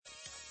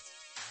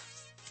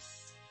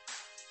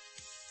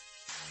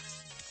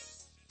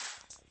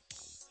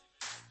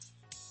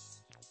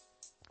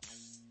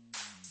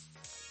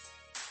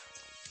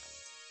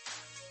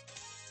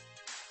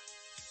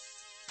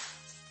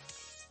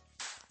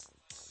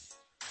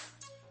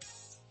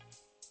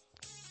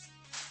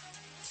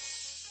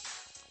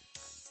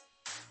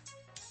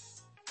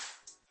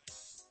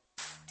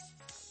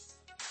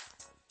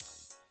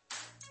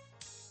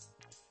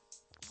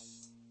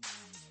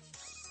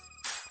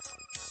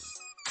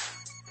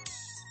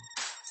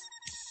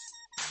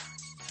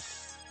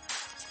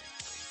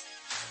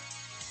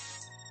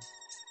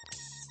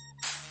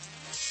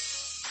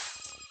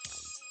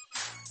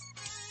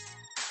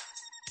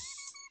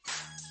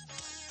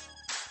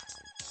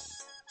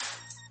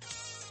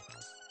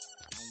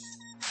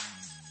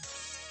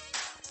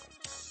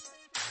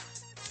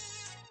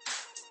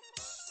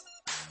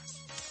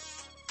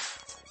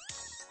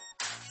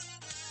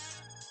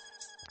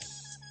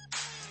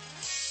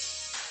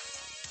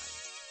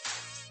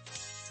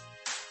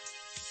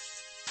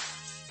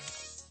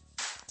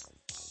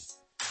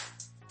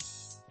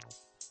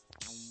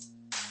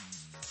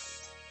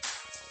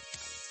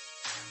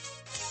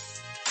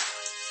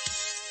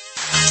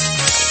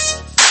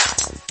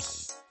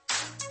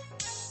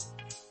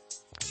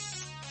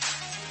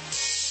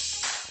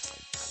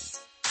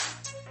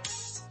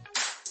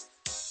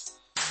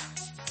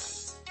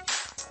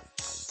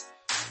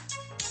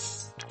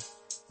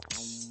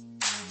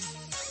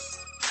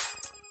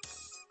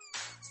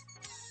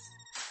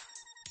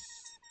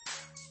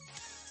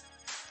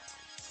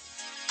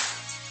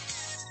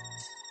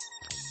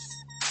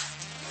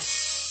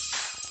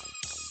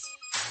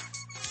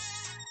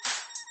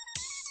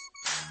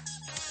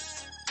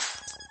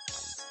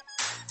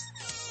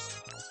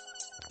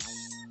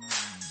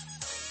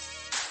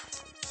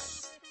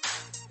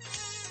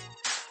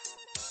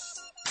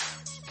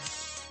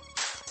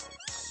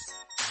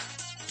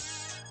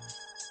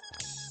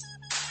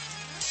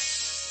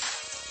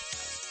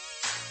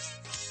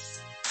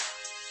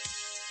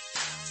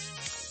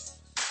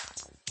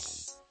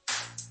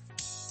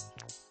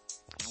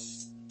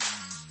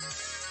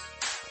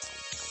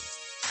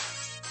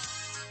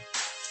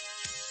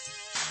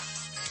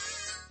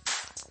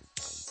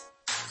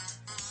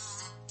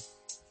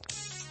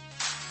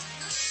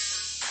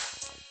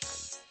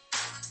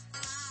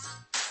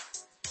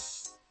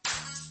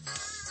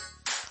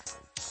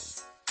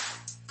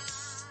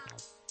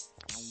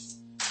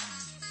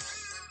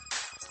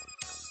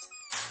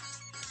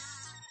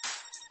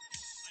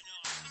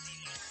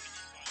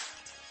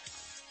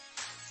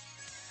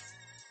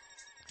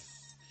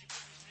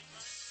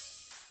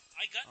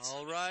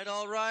All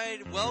right.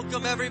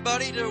 Welcome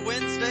everybody to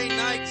Wednesday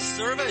night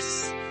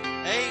service.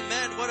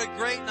 Amen. What a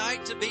great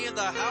night to be in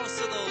the house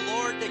of the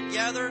Lord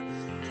together.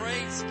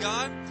 Praise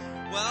God.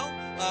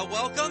 Well,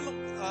 welcome.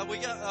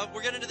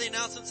 We're getting to the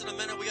announcements in a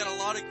minute. We got a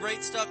lot of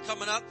great stuff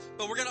coming up,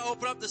 but we're going to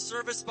open up the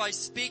service by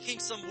speaking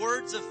some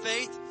words of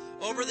faith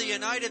over the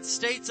United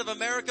States of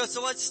America.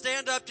 So let's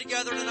stand up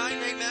together tonight.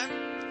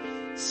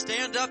 Amen.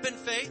 Stand up in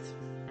faith.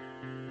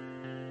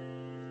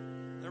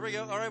 There we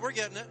go. All right, we're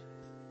getting it.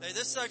 Hey,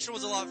 this section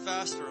was a lot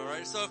faster, all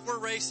right? So if we're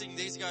racing,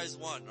 these guys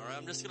won, all right?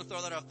 I'm just going to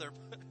throw that out there.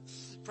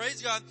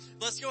 Praise God.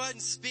 Let's go ahead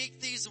and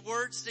speak these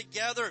words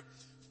together.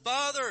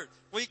 Father,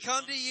 we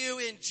come to you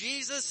in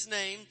Jesus'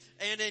 name,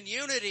 and in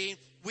unity,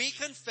 we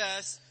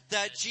confess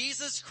that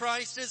Jesus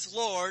Christ is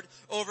Lord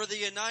over the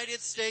United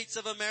States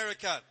of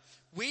America.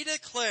 We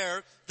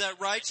declare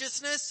that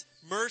righteousness,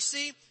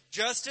 mercy,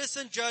 justice,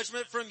 and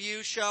judgment from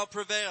you shall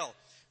prevail.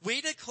 We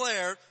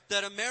declare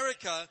that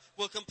America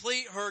will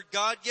complete her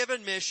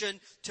God-given mission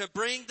to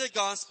bring the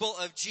gospel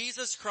of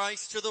Jesus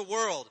Christ to the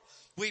world.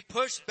 We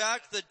push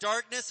back the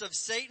darkness of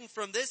Satan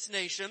from this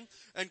nation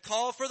and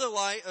call for the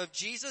light of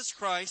Jesus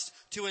Christ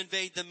to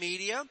invade the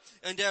media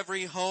and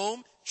every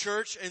home,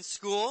 church, and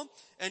school,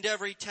 and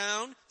every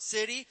town,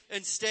 city,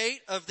 and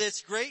state of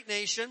this great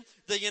nation,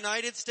 the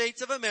United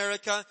States of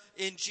America.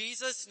 In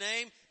Jesus'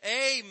 name,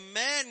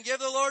 amen. Give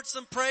the Lord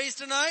some praise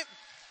tonight.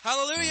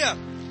 Hallelujah.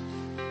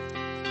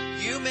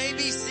 You may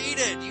be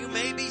seated. You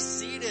may be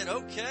seated.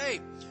 Okay.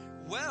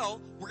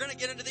 Well, we're going to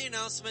get into the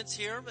announcements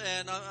here,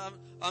 and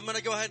I'm going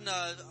to go ahead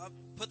and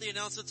put the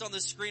announcements on the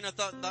screen. I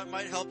thought that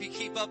might help you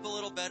keep up a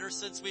little better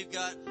since we've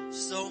got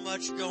so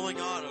much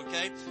going on,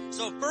 okay?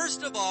 So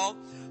first of all,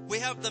 we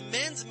have the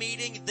men's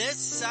meeting this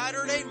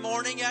Saturday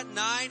morning at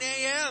 9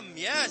 a.m.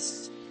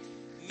 Yes.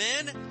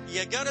 Men,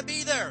 you gotta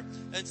be there.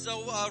 And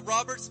so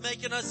Robert's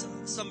making us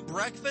some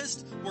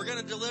breakfast. We're going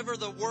to deliver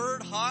the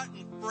word hot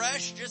and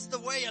fresh, just the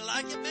way you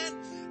like it, men.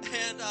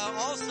 And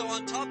also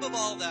on top of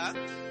all that,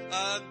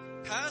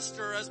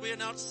 Pastor, as we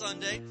announced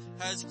Sunday,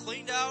 has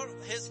cleaned out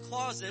his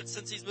closet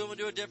since he's moving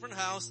to a different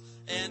house.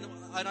 And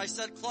I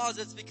said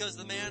closets because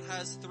the man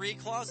has 3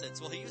 closets.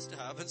 Well, he used to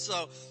have. And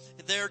so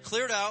they're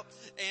cleared out,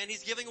 and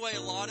he's giving away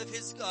a lot of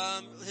his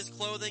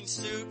clothing,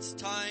 suits,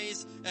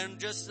 ties, and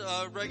just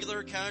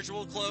regular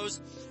casual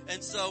clothes.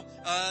 And so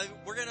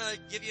we're going to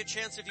give you a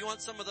chance, if you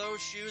want some of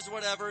those shoes or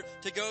whatever,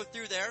 to go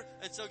through there.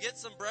 And so get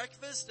some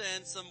breakfast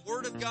and some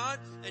Word of God,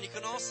 and you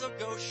can also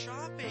go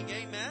shopping.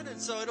 Amen. And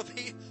so it'll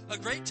be a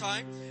great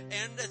time.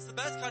 And it's the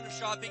best kind of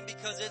shopping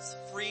because it's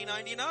free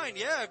 99.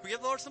 Yeah, give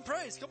the Lord some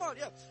praise. Come on,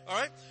 yeah. All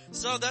right.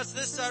 So that's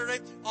this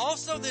Saturday.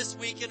 Also this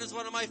weekend is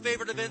one of my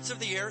favorite events of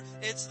the year.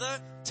 It's the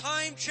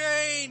time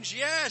change.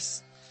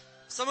 Yes.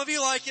 Some of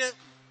you like it.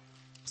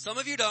 Some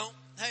of you don't.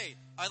 Hey,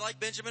 I like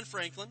Benjamin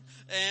Franklin,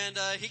 and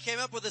he came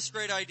up with this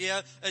great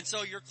idea, and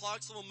so your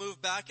clocks will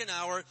move back an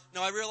hour.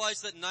 Now, I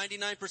realize that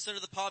 99%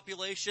 of the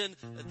population,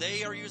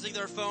 they are using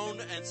their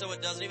phone, and so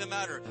it doesn't even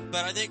matter.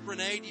 But I think,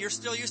 Renee, you're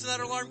still using that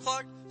alarm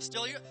clock?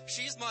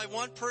 She's my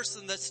one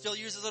person that still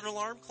uses an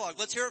alarm clock.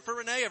 Let's hear it for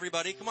Renee,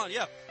 everybody. Come on,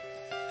 yeah.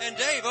 And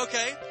Dave,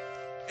 okay.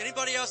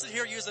 Anybody else in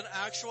here use an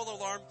actual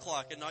alarm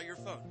clock and not your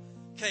phone?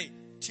 Okay,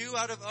 2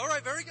 out of, all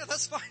right, very good,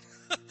 that's fine.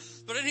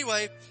 But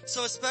anyway,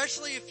 so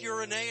especially if you're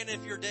Renee and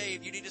if you're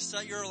Dave, you need to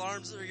set your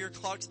alarms or your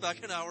clocks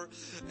back an hour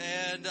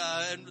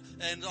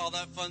and all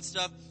that fun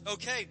stuff.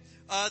 Okay,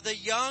 the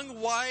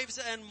Young Wives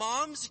and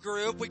Moms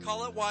group, we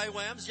call it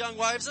YWAMs, Young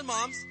Wives and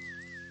Moms.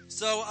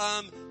 So,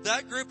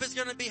 that group is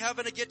going to be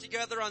having a get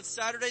together on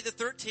Saturday the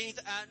 13th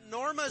at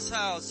Norma's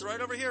house,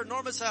 right over here,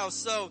 Norma's house.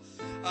 So,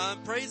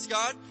 praise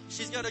God.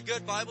 She's got a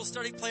good Bible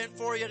study planned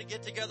for you to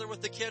get together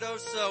with the kiddos.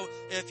 So,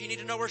 if you need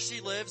to know where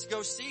she lives,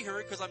 go see her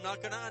because I'm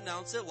not going to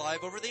announce it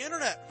live over the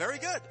internet. Very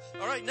good.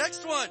 All right,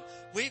 next one.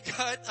 We've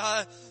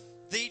got,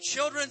 the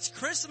children's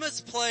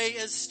Christmas play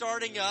is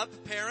starting up.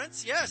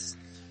 Parents, yes.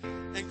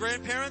 And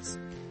grandparents.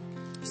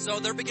 So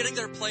they're beginning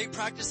their play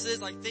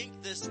practices, I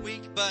think, this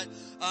week. But,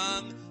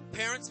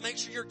 parents, make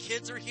sure your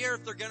kids are here.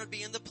 If they're going to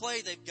be in the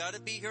play, they've got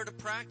to be here to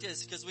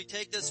practice because we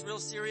take this real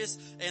serious,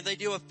 and they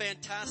do a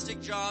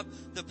fantastic job.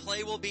 The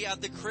play will be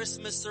at the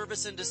Christmas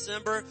service in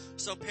December,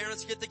 so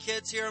parents, get the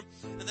kids here.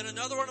 And then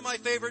another one of my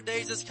favorite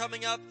days is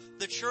coming up,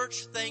 the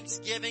church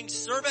Thanksgiving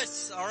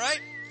service. All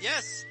right?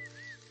 Yes.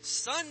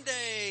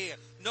 Sunday,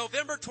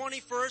 November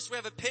 21st, we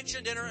have a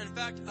pitch-in dinner. In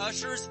fact,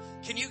 ushers,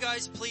 can you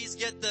guys please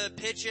get the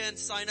pitch-in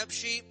sign-up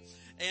sheet?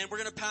 And we're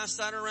going to pass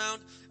that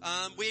around.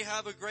 We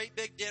have a great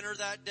big dinner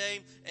that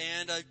day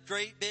and a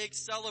great big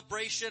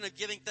celebration of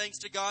giving thanks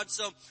to God.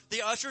 So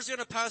the ushers are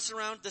going to pass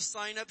around the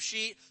sign-up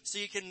sheet so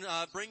you can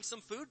bring some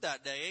food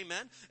that day.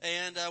 Amen.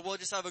 And we'll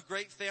just have a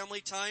great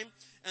family time.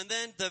 And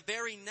then the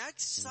very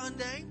next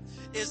Sunday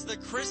is the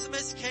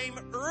Christmas Came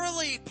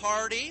Early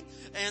party,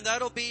 and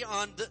that'll be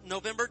on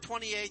November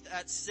 28th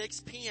at 6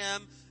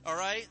 p.m. All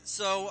right.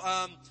 So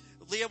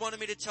Leah wanted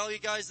me to tell you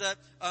guys that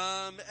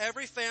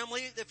every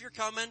family, if you're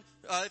coming,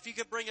 if you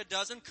could bring a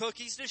dozen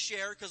cookies to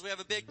share, because we have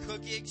a big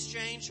cookie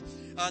exchange.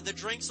 The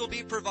drinks will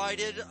be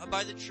provided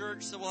by the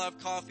church, so we'll have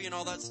coffee and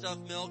all that stuff,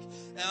 milk.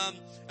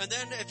 And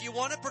then if you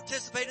want to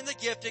participate in the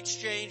gift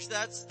exchange,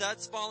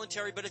 that's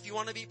voluntary. But if you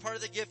want to be part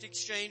of the gift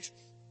exchange,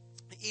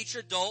 each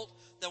adult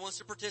that wants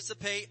to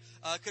participate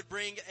could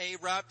bring a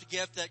wrapped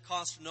gift that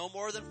costs no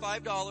more than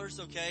 $5,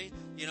 okay?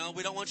 You know,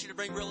 we don't want you to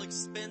bring real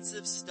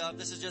expensive stuff.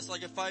 This is just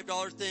like a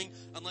 $5 thing.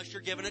 Unless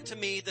you're giving it to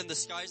me, then the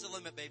sky's the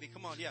limit, baby.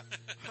 Come on, yeah.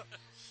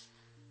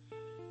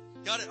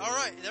 Got it. All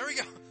right, there we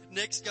go.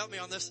 Nick's got me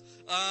on this.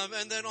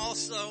 And then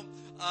also,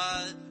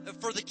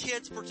 for the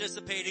kids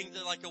participating,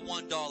 they're like a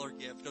 $1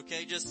 gift,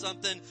 okay? Just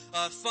something,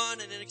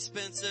 fun and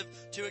inexpensive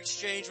to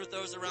exchange with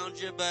those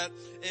around you. But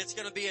it's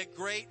gonna be a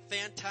great,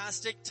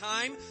 fantastic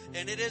time.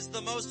 And it is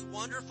the most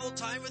wonderful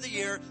time of the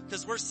year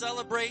because we're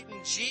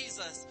celebrating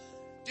Jesus.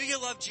 Do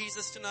you love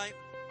Jesus tonight?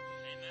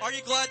 Amen. Are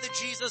you glad that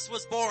Jesus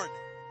was born?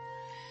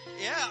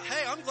 Yeah,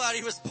 hey, I'm glad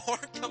he was born.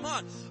 Come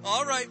on.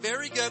 All right,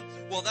 very good.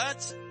 Well,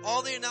 that's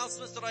all the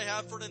announcements that I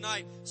have for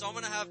tonight. So I'm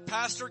going to have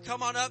Pastor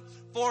come on up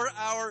for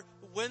our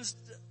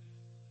Wednesday.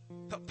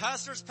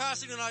 Pastor's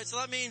passing tonight, so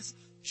that means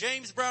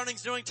James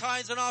Browning's doing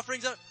tithes and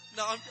offerings. No,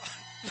 I'm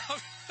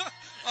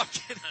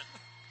kidding.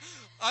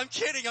 I'm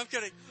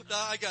kidding. No,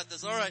 I got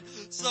this. All right.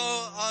 So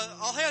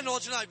I'll handle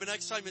it tonight, but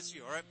next time it's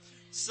you, all right?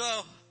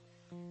 So,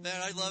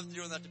 man, I love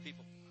doing that to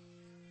people.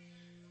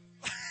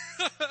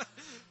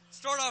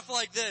 Start off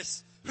like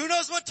this. Who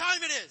knows what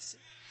time it is?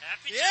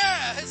 Happy time.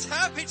 Yeah, it's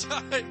happy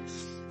time.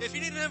 If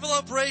you need an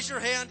envelope, raise your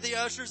hand. The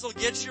ushers will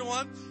get you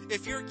one.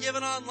 If you're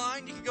giving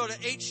online, you can go to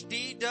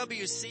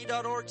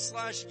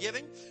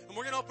hdwc.org/giving. And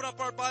we're going to open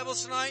up our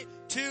Bibles tonight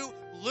to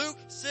Luke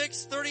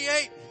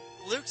 6:38.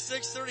 Luke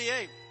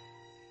 6:38.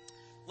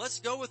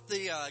 Let's go with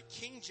the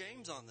King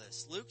James on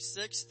this. Luke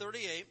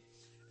 6:38.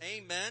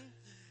 Amen.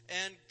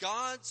 And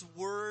God's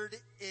word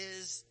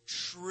is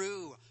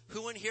true.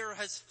 Who in here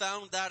has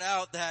found that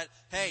out, that,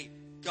 hey,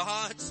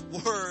 God's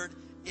word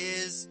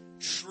is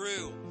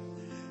true?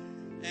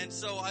 And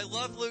so I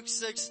love Luke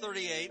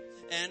 6:38,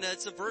 and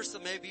it's a verse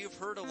that maybe you've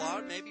heard a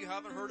lot, maybe you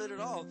haven't heard it at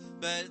all,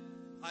 but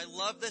I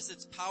love this.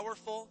 It's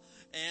powerful,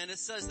 and it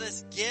says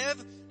this: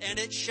 give, and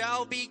it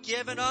shall be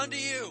given unto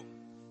you.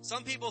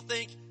 Some people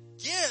think,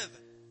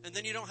 give, and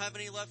then you don't have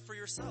any left for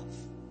yourself.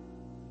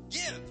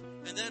 Give.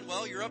 And then,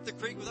 well, you're up the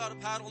creek without a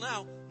paddle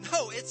now.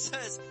 No, it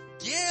says,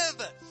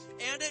 give,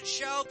 and it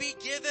shall be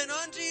given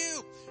unto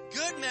you.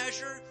 Good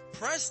measure,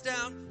 pressed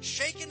down,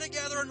 shaken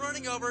together, and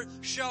running over,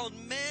 shall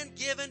men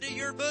give into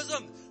your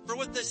bosom. For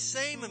with the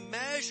same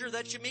measure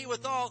that you meet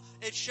withal,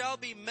 it shall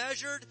be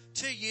measured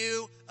to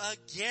you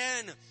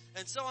again.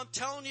 And so I'm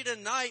telling you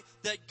tonight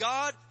that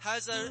God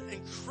has an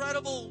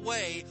incredible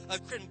way, an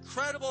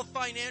incredible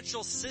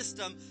financial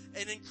system,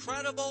 an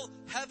incredible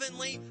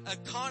heavenly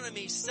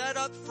economy set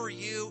up for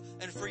you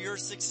and for your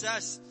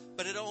success.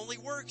 But it only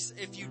works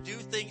if you do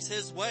things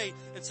His way.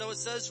 And so it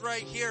says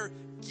right here,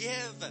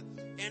 give,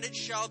 and it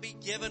shall be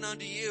given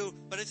unto you.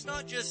 But it's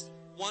not just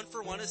one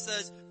for one. It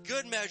says,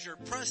 good measure,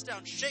 pressed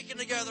down, shaken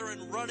together,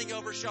 and running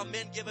over shall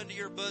men give into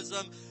your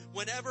bosom.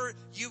 Whenever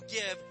you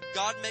give,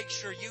 God makes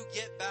sure you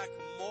get back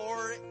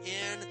more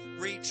in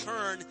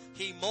return.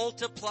 He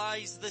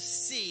multiplies the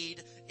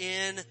seed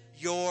in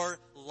your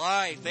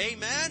life.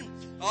 Amen?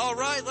 All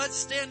right, let's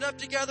stand up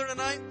together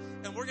tonight,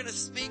 and we're going to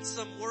speak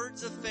some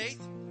words of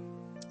faith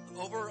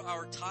over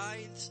our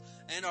tithes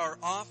and our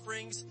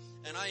offerings.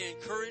 And I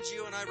encourage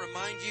you and I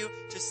remind you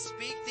to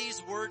speak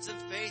these words in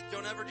faith.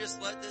 Don't ever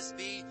just let this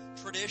be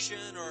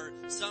tradition or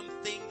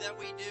something that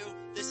we do.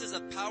 This is a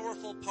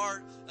powerful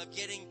part of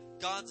getting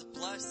God's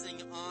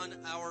blessing on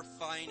our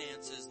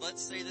finances.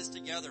 Let's say this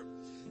together.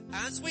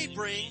 As we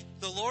bring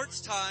the Lord's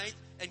tithe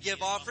and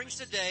give offerings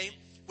today,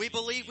 we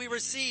believe we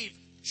receive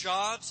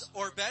jobs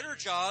or better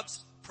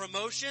jobs,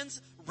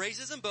 promotions,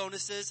 raises and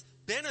bonuses,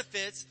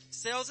 benefits,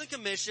 sales and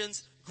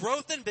commissions,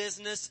 growth in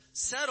business,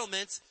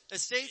 settlements,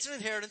 estates and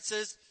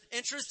inheritances,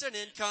 interest and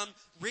income,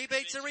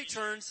 rebates and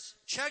returns,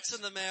 checks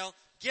in the mail,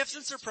 gifts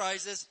and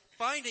surprises,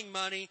 finding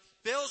money,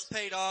 bills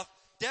paid off,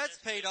 debts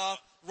paid off,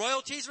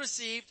 royalties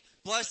received,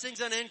 blessings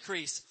and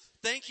increase.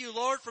 Thank you,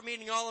 Lord, for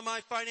meeting all of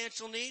my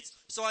financial needs,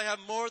 so I have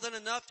more than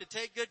enough to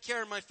take good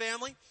care of my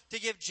family, to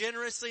give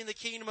generously in the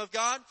kingdom of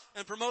God,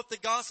 and promote the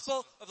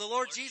gospel of the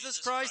Lord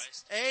Jesus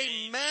Christ.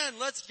 Amen.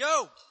 Let's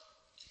go.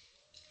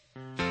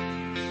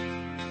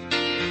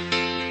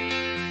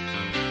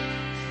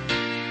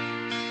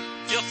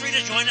 Feel free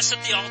to join us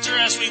at the altar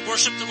as we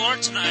worship the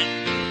Lord tonight.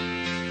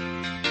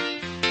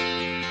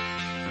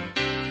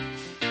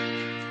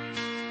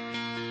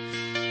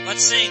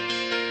 Let's sing.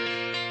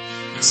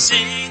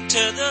 Sing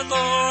to the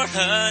Lord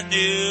a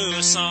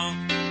new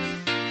song.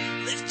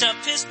 Lift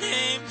up His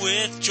name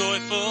with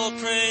joyful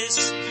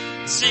praise.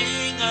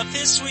 Sing of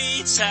His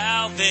sweet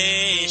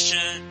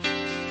salvation.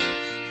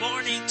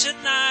 Morning to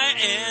night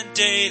and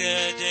day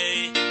to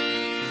day.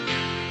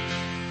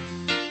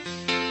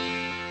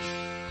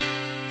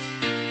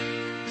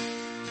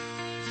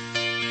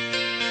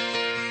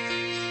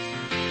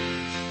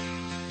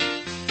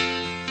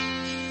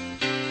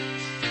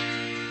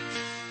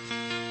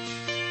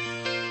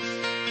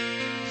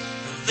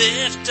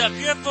 Lift up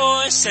your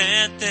voice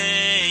and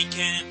thank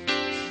Him.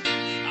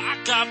 Our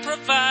God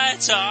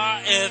provides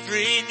our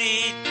every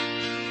need.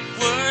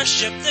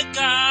 Worship the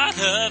God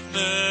of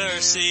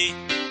mercy,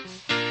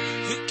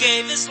 who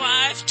gave His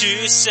life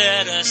to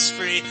set us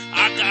free.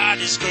 Our God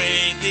is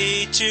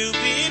greatly to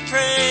be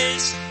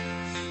praised.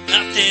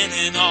 Nothing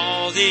in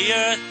all the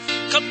earth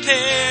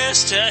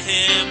compares to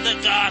Him, the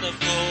God of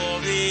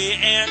glory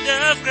and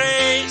of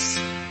grace.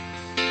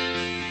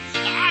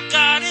 Our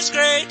God is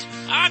great.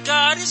 Our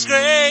God is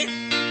great.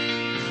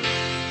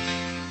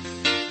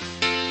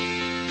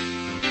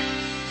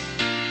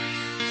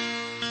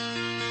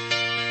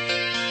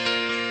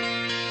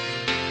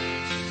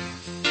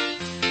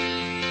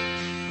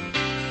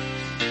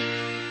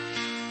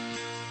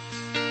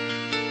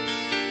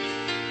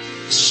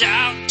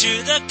 Shout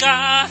to the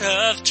God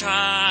of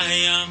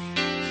triumph.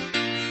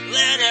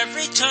 Let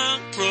every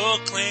tongue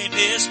proclaim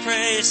His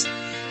praise.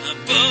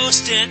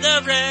 Boast in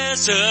the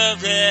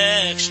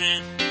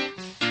resurrection.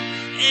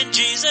 In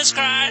Jesus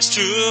Christ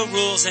who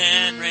rules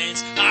and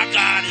reigns. Our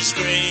God is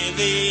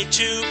greatly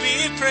to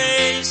be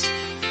praised.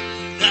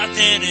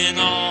 Nothing in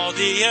all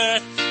the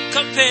earth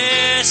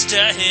compares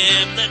to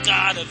Him, the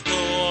God of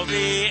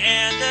glory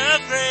and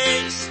of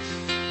grace.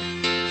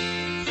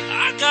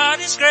 Our God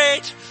is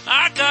great.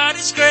 Our God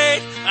is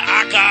great.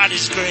 Our God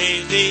is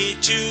greatly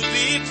to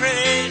be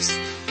praised.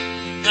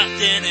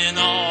 Nothing in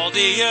all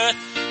the earth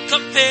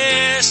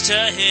compares to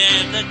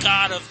Him, the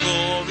God of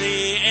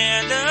glory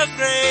and of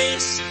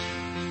grace.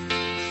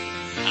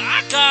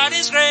 Our God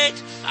is great.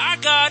 Our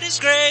God is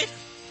great.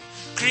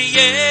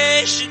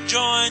 Creation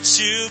joins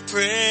to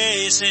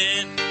praise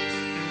Him.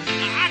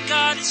 Our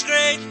God is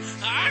great.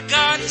 Our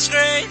God is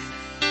great.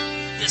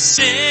 The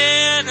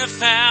sinner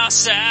found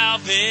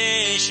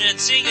salvation.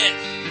 Sing it.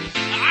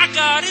 Our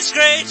God is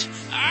great.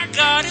 Our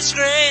God is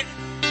great.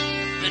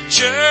 The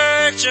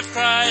Church of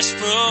Christ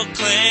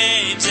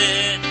proclaims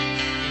it.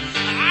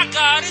 Our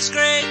God is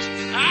great.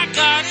 Our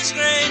God is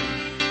great.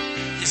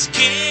 His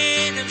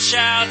kingdom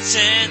shouts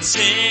and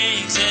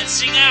sings and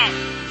sing out.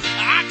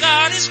 Our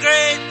God is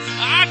great.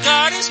 Our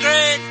God is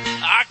great.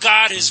 Our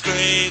God is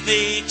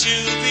greatly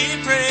to be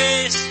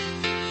praised.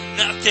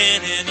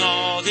 Nothing in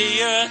all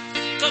the earth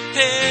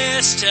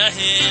compares to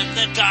Him,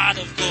 the God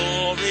of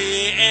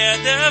glory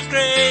and of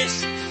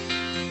grace.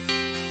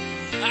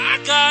 Our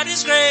God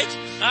is great.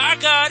 Our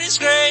God is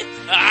great.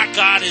 Our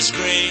God is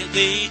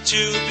greatly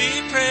to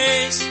be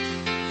praised.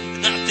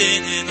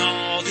 Nothing in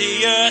all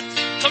the earth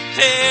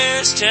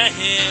compares to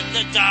Him,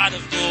 the God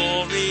of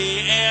glory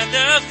and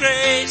of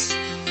grace.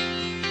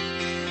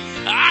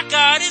 Our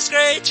God is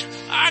great.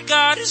 Our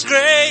God is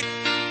great.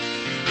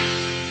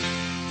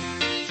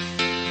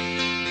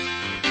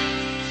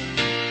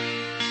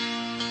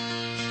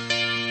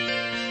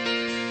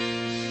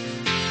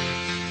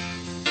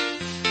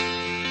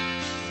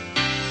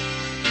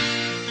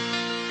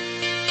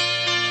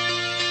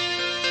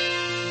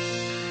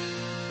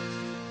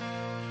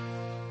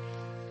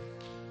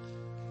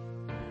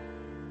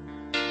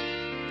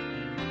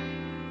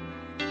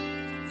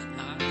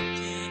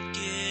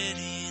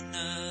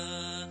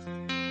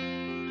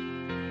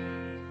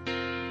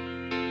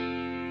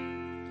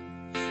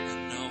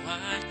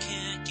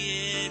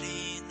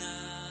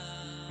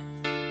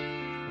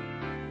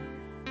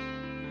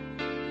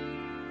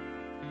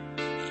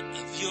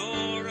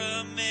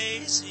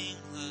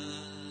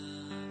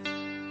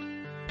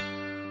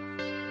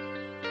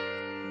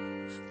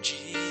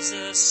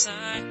 Jesus,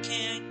 I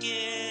can't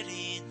get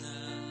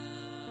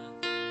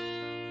enough.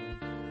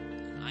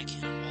 I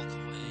can't walk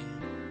away.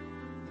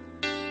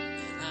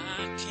 And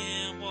I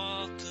can't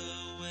walk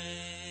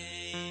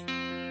away.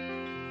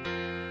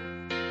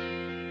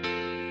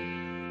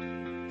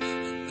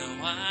 And no,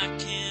 I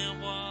can't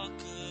walk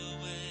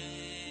away.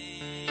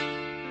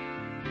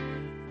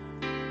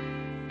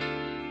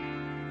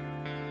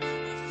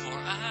 For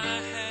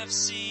I have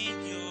seen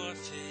your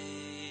face.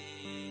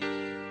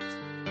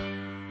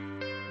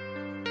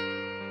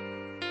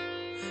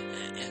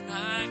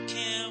 I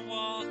can't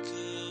walk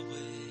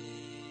away.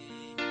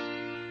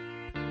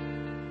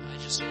 I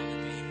just want to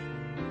be.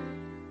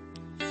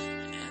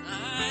 And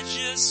I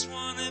just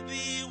want to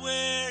be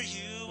where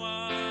you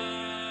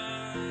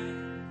are.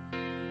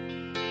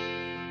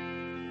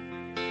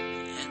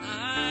 And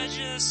I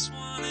just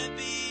want to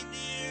be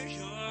near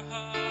your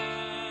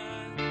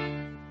heart.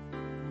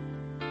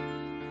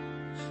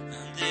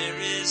 And there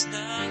is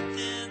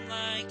nothing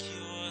like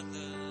your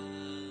love.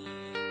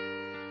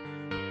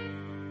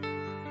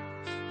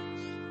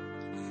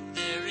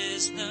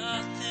 There's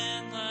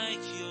nothing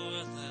like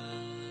your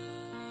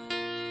love.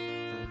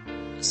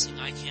 I sing,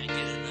 I can't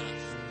get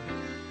enough.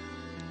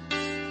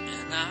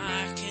 And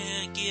I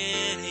can't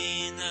get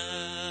enough.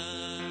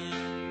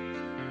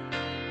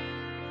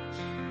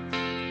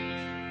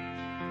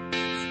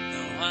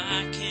 No,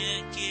 I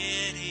can't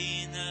get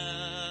enough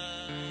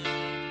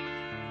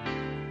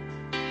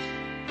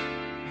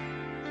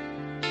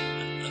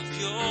of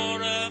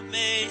your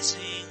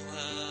amazing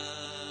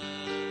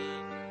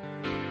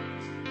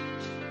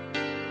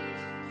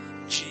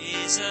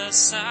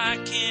Jesus, I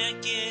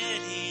can't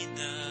get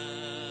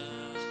enough.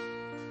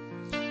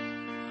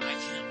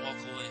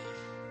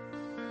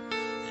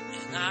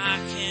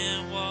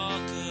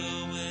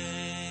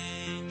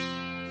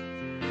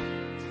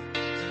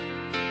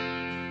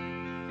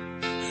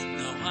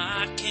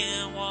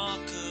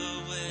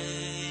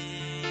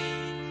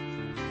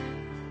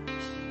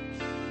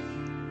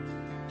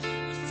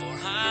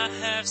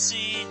 I've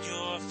seen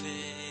your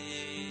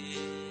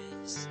face,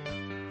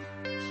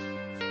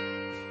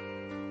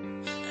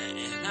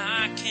 and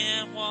I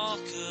can't walk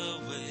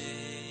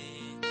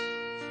away.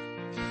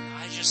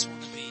 I just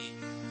want to be,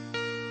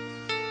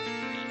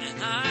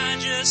 and I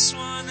just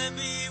want to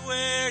be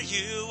where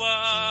you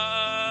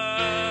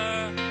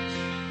are,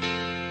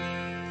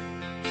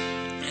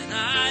 and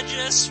I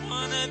just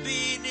want to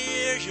be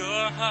near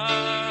your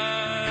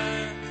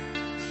heart.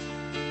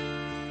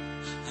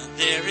 And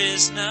there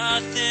is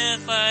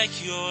nothing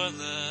like your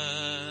love,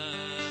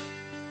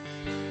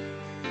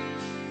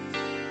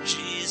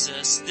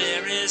 Jesus,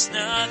 there is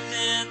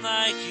nothing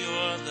like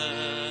your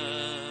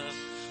love.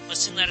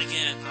 Let's sing that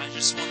again. I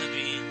just want to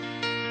be,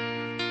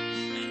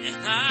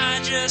 and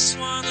I just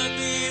want to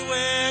be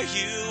where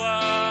you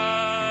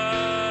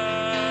are,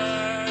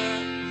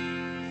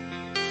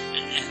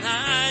 and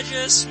I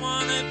just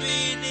want to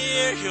be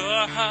near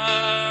your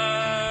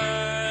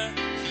heart.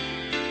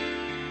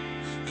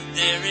 And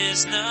there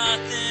is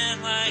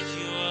nothing like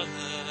your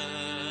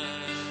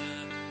love,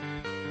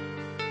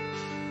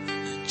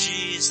 and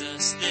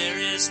Jesus, there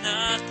is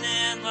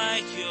nothing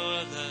like your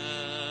love.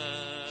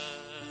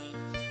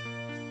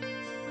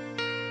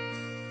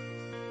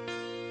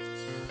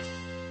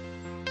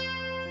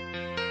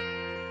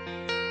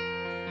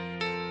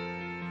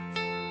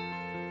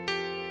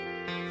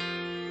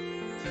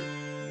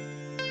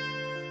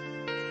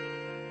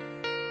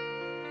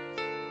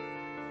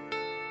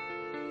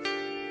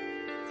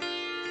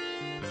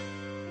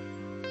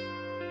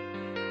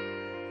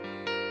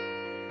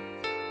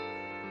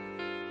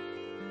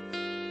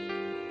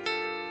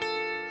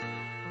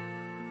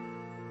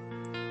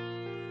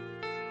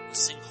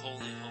 Let's sing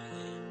holy,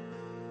 holy.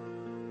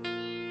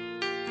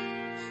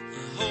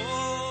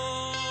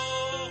 Holy,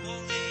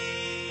 holy,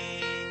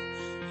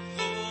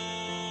 holy,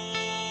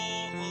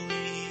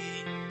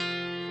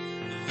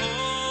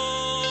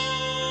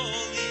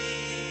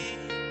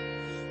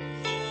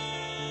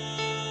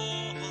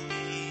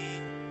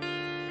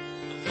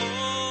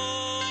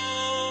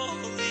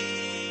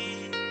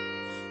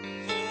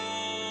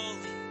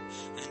 holy.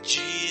 And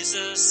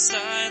Jesus,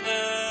 I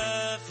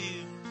love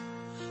you.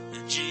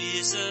 And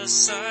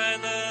Jesus, I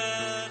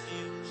love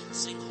you.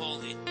 Sing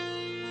holy.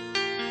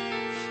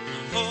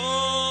 Holy,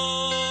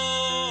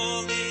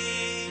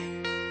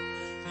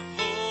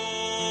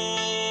 holy,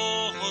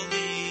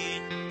 holy,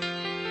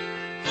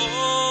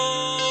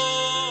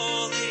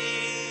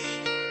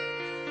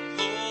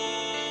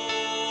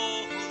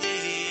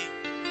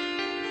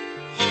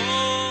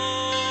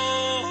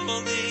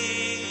 holy,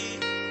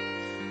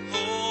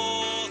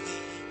 holy.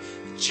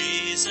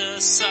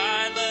 Jesus, I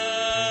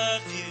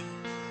love you.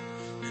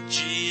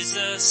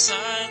 Jesus, I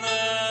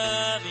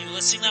love you.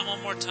 Let's sing that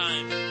one more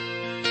time.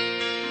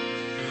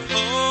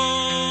 Holy,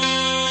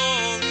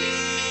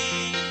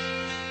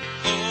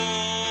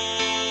 holy,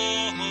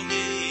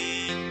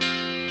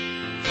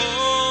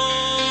 holy,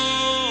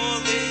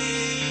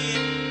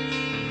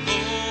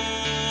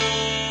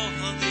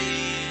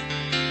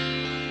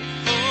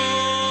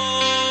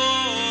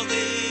 holy,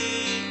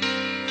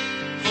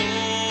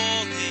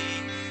 holy.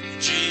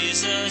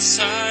 Jesus,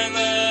 I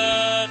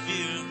love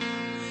you.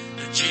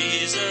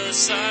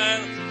 Jesus,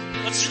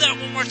 let's do that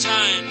one more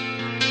time.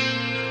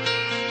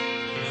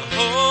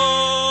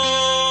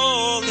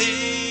 Holy,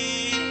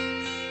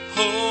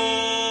 holy,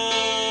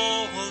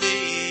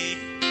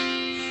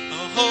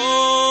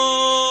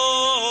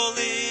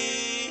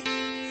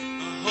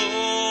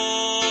 holy,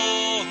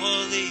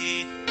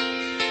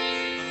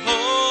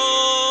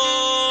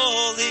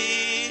 holy,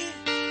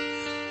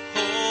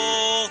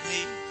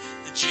 holy.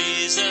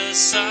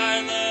 Jesus,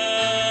 I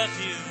love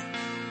you.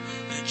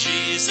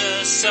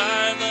 Jesus,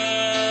 I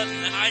love you.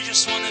 And I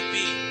just want to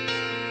be,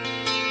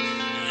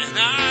 and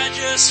I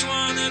just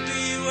want to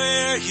be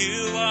where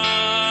you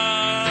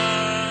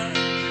are,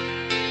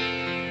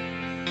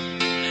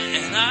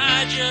 and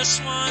I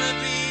just want to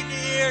be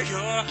near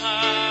your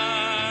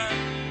heart.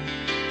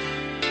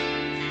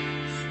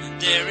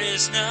 And there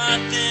is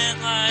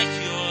nothing like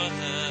your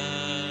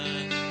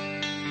love,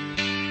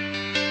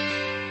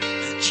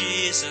 and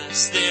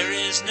Jesus, there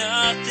is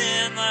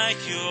nothing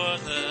like your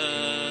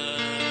love.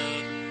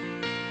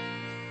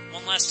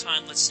 Last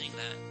time, let's sing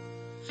that.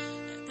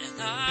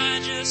 And I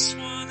just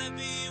want to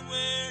be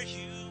where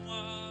you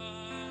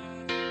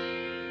are,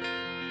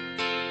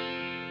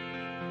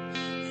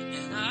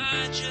 and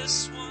I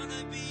just want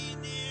to be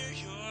near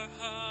your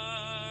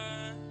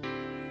heart.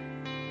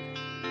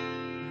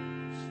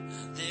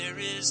 And there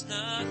is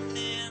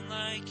nothing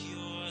like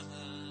your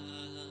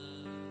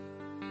love,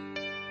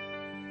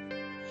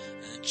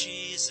 and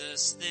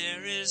Jesus,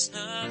 there is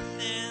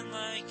nothing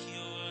like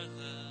your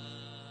love.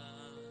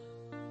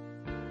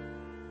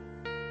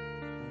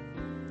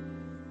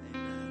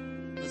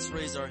 Let's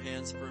raise our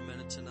hands for a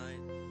minute tonight.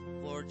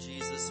 Lord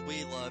Jesus,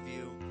 we love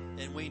you,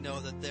 and we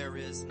know that there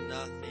is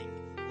nothing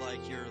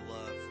like your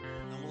love.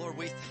 And Lord,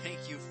 we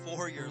thank you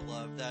for your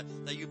love, that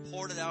you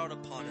poured it out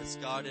upon us,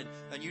 God,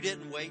 and you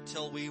didn't wait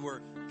till we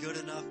were good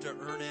enough to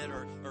earn it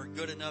or good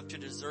good enough to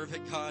deserve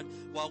it, God.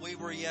 While we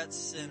were yet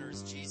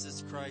sinners,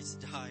 Jesus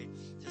Christ died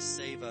to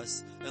save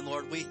us. And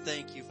Lord, we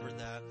thank you for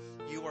that.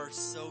 You are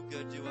so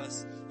good to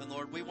us. And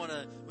Lord, we want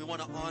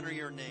to honor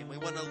your name. We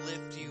want to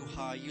lift you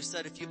high. You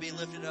said if you be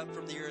lifted up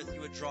from the earth, you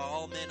would draw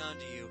all men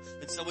unto you.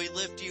 And so we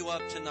lift you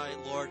up tonight,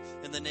 Lord,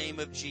 in the name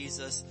of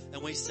Jesus.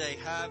 And we say,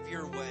 have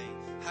your way.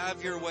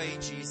 Have your way,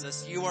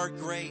 Jesus. You are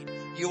great.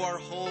 You are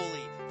holy.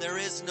 There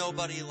is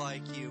nobody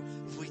like you.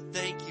 We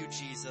thank you,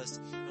 Jesus.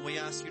 And we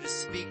ask you to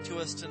speak to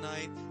us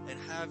tonight and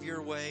have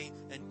your way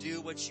and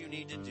do what you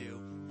need to do.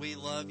 We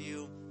love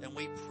you and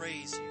we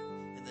praise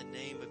you in the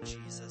name of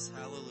Jesus.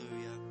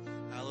 Hallelujah.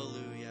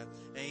 Hallelujah.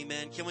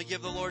 Amen. Can we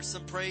give the Lord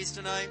some praise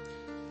tonight?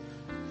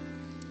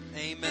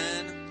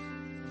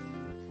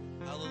 Amen.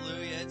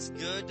 Hallelujah. It's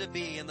good to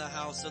be in the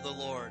house of the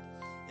Lord.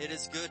 It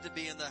is good to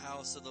be in the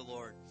house of the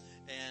Lord.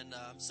 And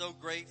I'm so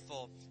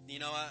grateful. You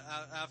know,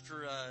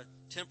 after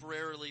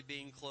temporarily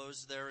being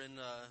closed there in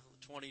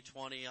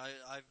 2020,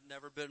 I've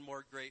never been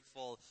more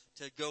grateful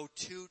to go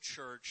to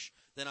church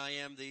than I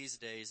am these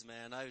days,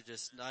 man.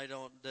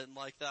 Didn't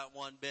like that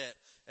one bit.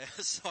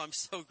 And so I'm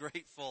so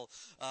grateful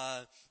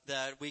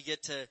that we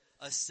get to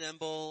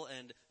assemble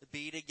and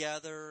be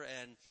together.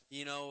 And,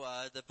 you know,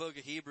 the book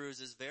of Hebrews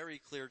is very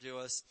clear to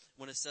us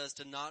when it says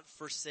to not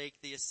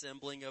forsake the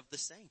assembling of the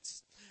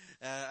saints.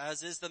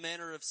 As is the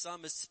manner of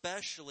some,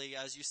 especially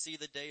as you see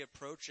the day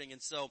approaching.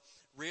 And so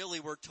really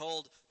we're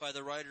told by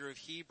the writer of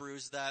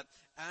Hebrews that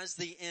as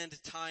the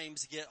end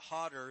times get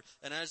hotter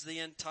and as the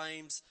end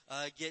times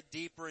get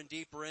deeper and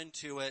deeper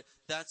into it,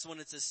 that's when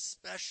it's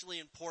especially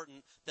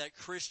important that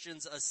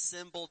Christians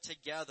assemble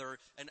together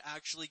and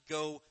actually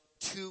go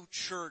to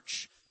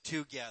church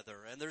together.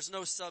 And there's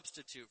no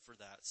substitute for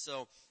that.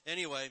 So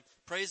anyway,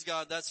 praise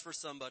God. That's for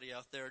somebody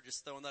out there.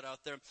 Just throwing that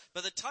out there.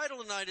 But the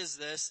title tonight is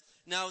this.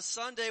 Now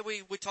Sunday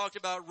we talked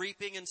about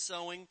reaping and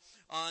sowing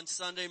on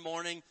Sunday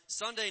morning.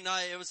 Sunday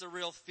night it was a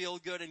real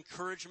feel-good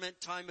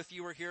encouragement time if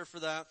you were here for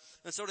that.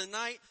 And so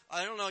tonight,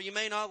 I don't know, you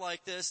may not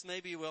like this.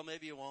 Maybe you will,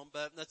 maybe you won't,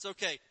 but that's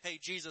okay. Hey,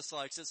 Jesus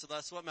likes it, so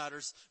that's what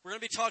matters. We're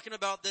going to be talking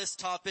about this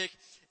topic,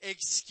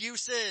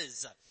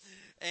 excuses.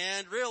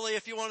 And really,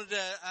 if you wanted to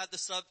add the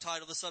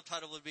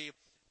subtitle would be,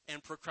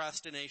 and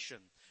procrastination.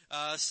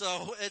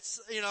 So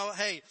it's, you know,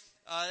 hey,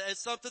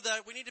 it's something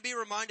that we need to be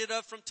reminded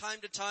of from time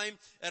to time.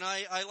 And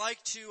I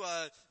like to,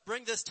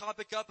 bring this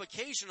topic up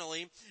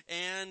occasionally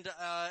and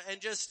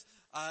just,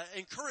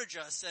 encourage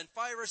us and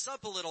fire us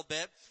up a little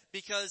bit,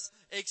 because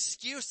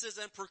excuses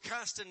and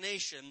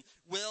procrastination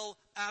will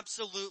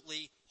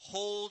absolutely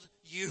hold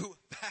you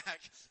back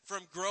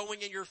from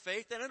growing in your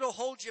faith, and it'll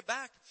hold you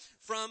back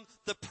from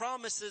the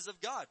promises of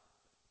God.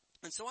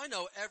 And so I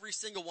know every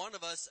single one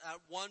of us at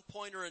one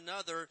point or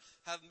another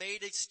have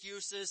made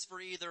excuses for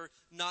either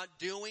not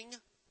doing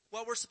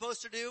what we're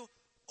supposed to do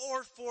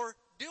or for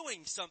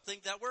doing something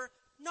that we're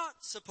not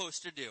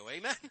supposed to do.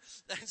 Amen?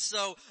 And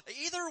so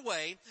either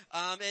way,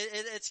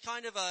 it's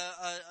kind of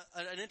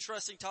an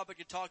interesting topic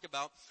to talk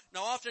about.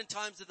 Now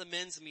oftentimes at the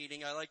men's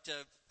meeting, I like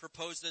to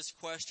propose this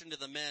question to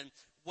the men.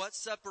 What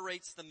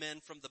separates the men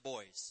from the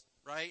boys?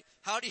 Right?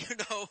 How do you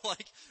know,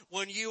 like,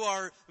 when you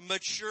are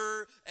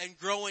mature and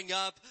growing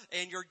up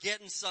and you're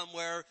getting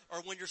somewhere,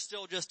 or when you're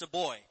still just a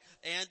boy?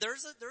 And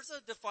there's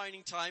a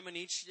defining time in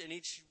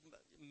each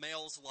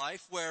male's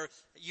life where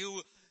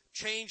you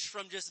change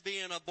from just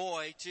being a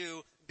boy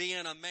to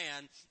being a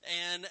man.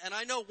 And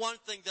I know one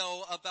thing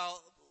though about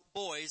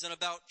boys and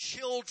about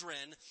children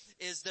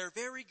is they're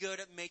very good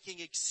at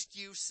making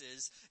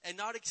excuses and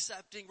not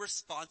accepting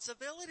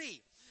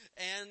responsibility.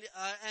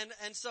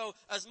 And so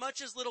as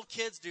much as little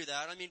kids do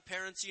that, I mean,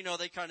 parents, you know,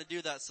 they kind of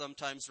do that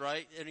sometimes,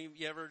 right? And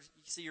you ever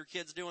see your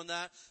kids doing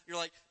that? You're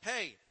like,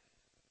 hey,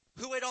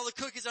 who ate all the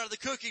cookies out of the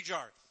cookie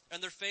jar?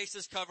 And their face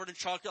is covered in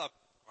chocolate.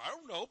 I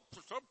don't know.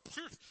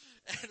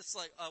 And it's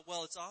like,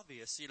 well, it's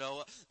obvious, you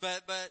know,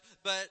 but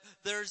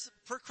there's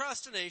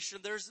procrastination,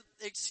 there's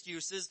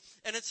excuses,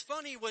 and it's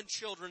funny when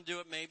children do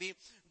it maybe,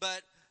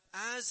 but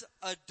as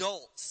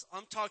adults,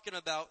 I'm talking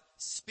about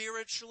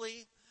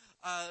spiritually,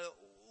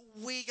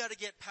 we got to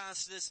get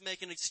past this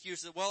making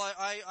excuses. Well,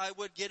 I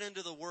would get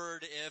into the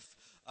word if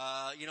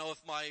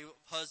my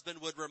husband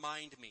would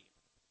remind me.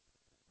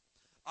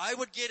 I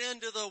would get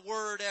into the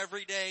word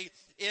every day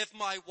if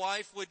my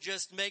wife would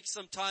just make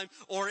some time,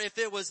 or if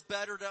it was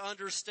better to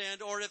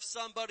understand, or if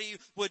somebody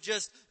would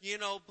just,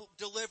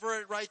 deliver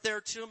it right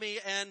there to me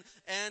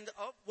and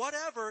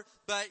whatever.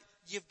 But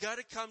you've got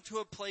to come to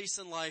a place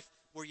in life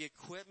where you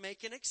quit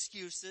making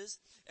excuses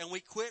and we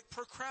quit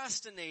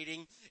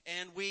procrastinating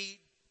and we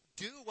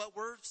do what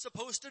we're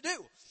supposed to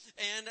do.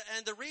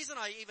 And the reason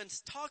I even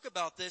talk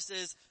about this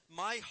is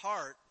my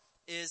heart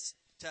is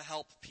to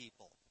help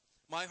people.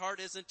 My heart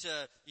isn't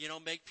to,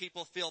 make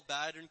people feel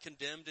bad and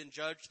condemned and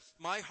judged.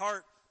 My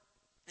heart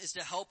is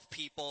to help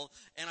people.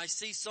 And I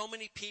see so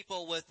many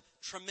people with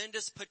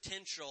tremendous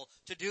potential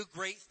to do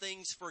great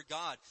things for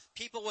God.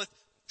 People with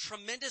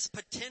tremendous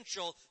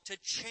potential to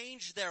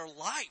change their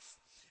life.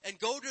 and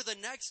go to the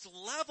next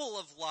level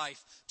of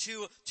life,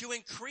 to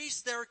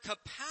increase their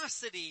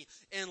capacity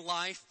in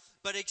life,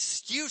 but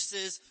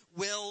excuses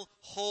will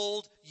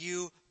hold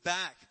you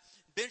back.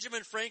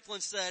 Benjamin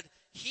Franklin said,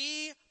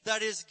 "He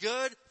that is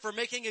good for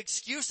making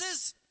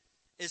excuses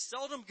is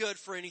seldom good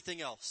for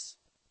anything else."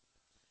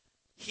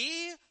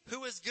 He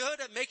who is good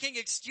at making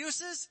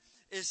excuses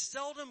is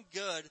seldom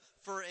good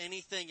for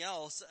anything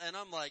else. And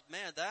I'm like,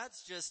 man,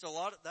 that's a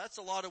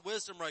lot of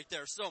wisdom right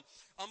there. So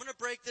I'm going to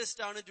break this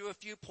down into a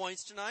few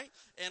points tonight.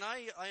 And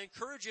I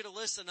encourage you to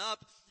listen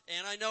up.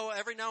 And I know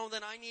every now and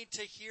then I need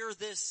to hear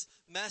this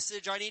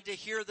message. I need to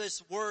hear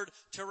this word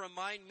to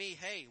remind me,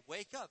 hey,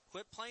 wake up,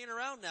 quit playing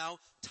around now.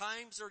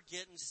 Times are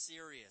getting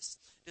serious.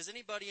 Does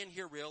anybody in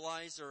here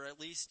realize, or at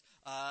least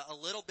a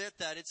little bit,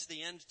 that it's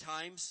the end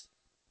times?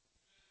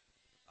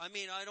 I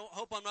mean, I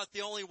hope I'm not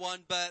the only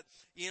one, but,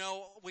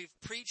 we've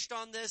preached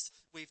on this,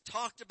 we've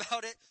talked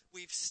about it,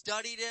 we've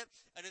studied it,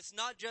 and it's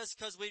not just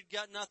because we've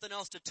got nothing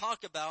else to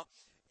talk about.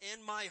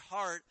 In my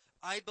heart,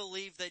 I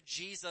believe that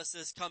Jesus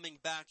is coming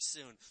back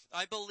soon.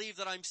 I believe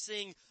that I'm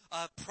seeing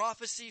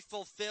prophecy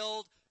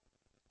fulfilled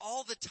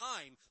all the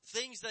time.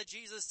 Things that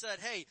Jesus said,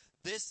 hey,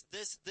 this,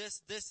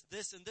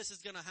 and this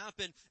is going to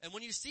happen. And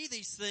when you see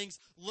these things,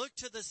 look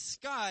to the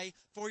sky,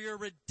 for your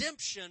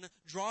redemption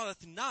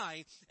draweth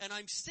nigh. And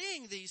I'm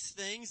seeing these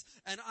things,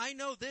 and I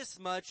know this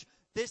much.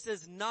 This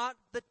is not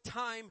the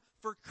time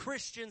for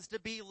Christians to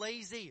be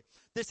lazy.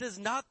 This is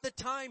not the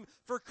time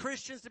for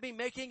Christians to be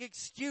making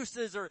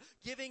excuses or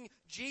giving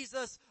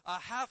Jesus a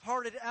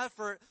half-hearted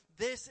effort.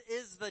 This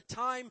is the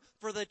time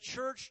for the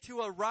church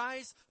to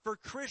arise, for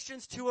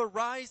Christians to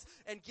arise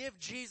and give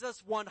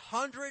Jesus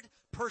 100%.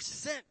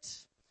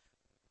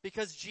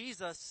 Because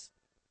Jesus,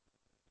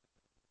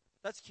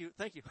 that's cute,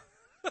 thank you.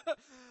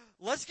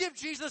 Let's give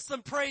Jesus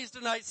some praise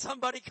tonight,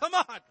 somebody, come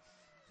on.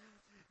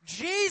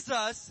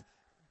 Jesus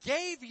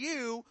gave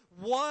you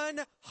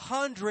 100%.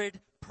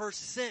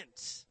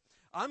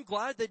 I'm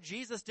glad that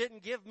Jesus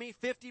didn't give me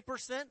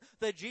 50%,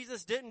 that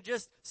Jesus didn't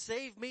just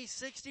save me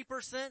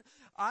 60%.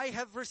 I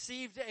have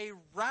received a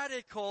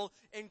radical,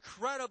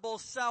 incredible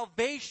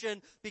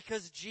salvation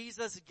because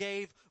Jesus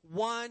gave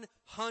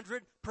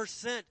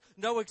 100%.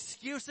 No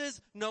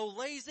excuses, no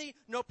lazy,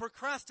 no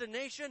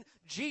procrastination.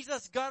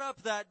 Jesus got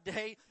up that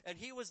day and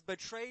he was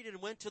betrayed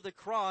and went to the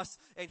cross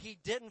and he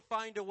didn't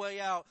find a way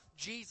out.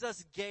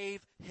 Jesus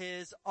gave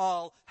his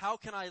all. How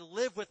can I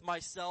live with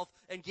myself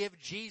and give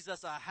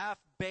Jesus a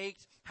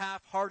half-baked,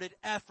 half-hearted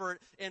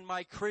effort in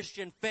my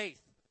Christian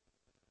faith?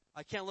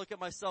 I can't look at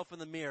myself in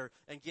the mirror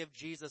and give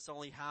Jesus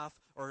only half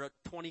or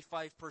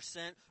 25%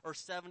 or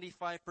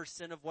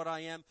 75% of what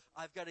I am.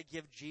 I've got to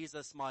give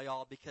Jesus my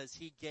all because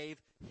he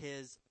gave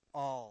his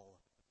all.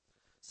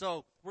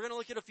 So we're going to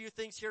look at a few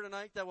things here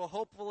tonight that will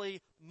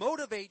hopefully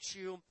motivate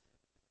you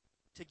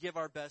to give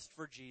our best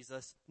for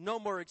Jesus. No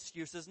more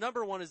excuses.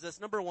 Number one is this.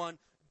 Number one,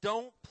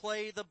 don't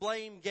play the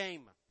blame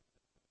game.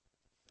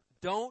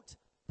 Don't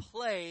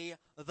play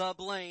the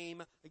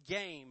blame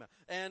game.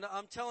 And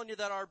I'm telling you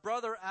that our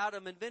brother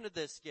Adam invented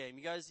this game.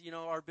 You guys,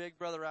 our big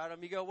brother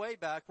Adam, you go way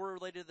back. We're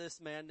related to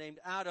this man named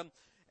Adam.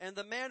 And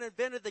the man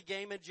invented the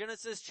game in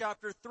Genesis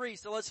chapter 3.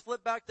 So let's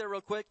flip back there real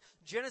quick.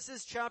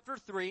 Genesis chapter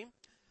 3.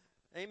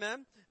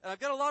 Amen. And I've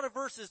got a lot of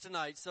verses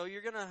tonight, so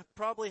you're going to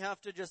probably have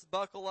to just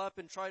buckle up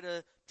and try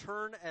to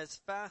turn as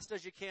fast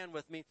as you can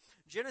with me.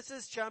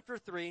 Genesis chapter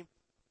 3.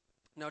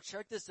 Now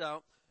check this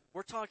out.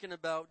 We're talking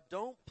about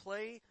don't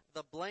play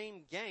the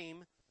blame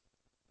game.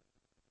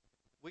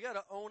 We got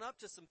to own up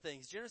to some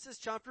things. Genesis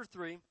chapter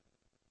 3, and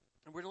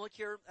we're going to look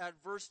here at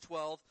verse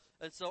 12.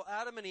 And so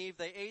Adam and Eve,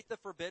 they ate the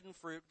forbidden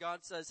fruit.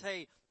 God says,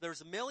 hey,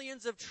 there's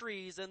millions of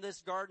trees in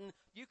this garden.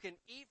 You can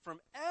eat from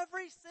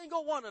every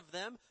single one of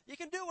them. You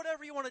can do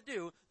whatever you want to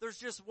do. There's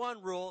just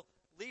one rule.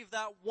 Leave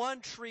that one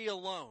tree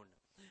alone.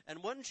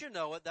 And wouldn't you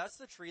know it, that's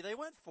the tree they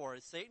went for.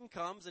 Satan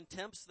comes and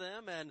tempts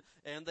them,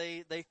 and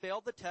they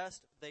failed the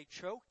test. They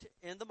choked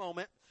in the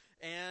moment,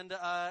 and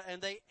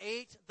they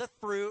ate the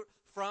fruit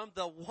from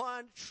the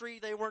one tree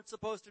they weren't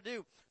supposed to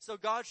do. So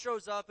God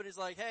shows up and he's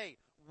like, hey,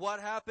 what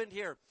happened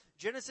here?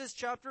 Genesis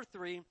chapter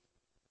 3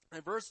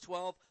 and verse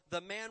 12, the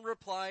man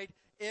replied,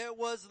 it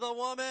was the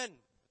woman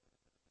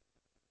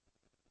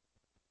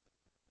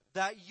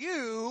that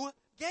you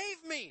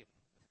gave me.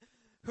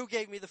 Who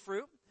gave me the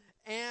fruit?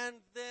 And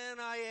then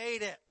I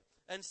ate it.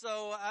 And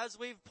so, as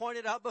we've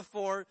pointed out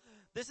before,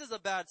 this is a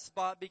bad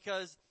spot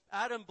because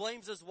Adam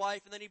blames his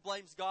wife and then he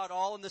blames God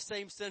all in the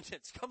same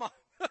sentence. Come on.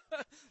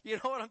 You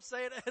know what I'm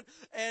saying?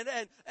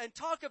 And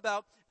talk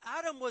about,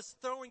 Adam was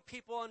throwing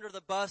people under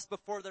the bus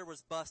before there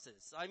was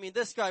buses. I mean,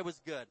 this guy was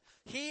good.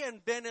 He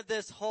invented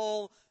this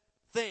whole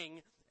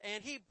thing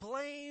and he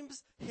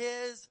blames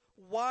his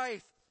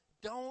wife.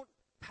 Don't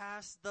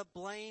pass the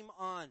blame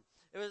on.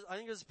 I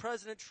think it was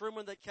President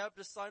Truman that kept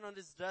a sign on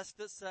his desk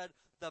that said,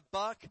 the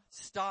buck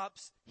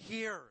stops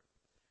here.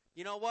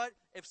 You know what?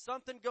 If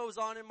something goes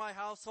on in my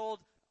household,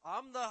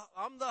 I'm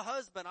the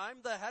husband. I'm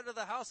the head of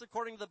the house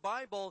according to the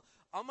Bible.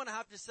 I'm going to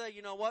have to say,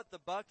 you know what? The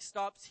buck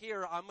stops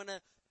here. I'm going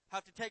to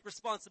have to take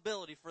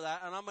responsibility for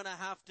that, and I'm going to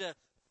have to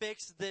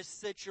fix this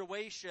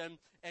situation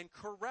and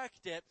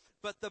correct it.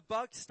 But the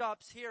buck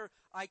stops here.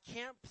 I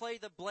can't play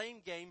the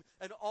blame game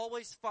and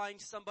always find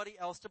somebody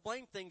else to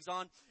blame things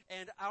on.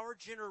 And our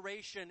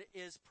generation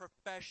is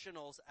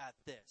professionals at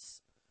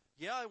this.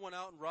 Yeah, I went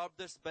out and robbed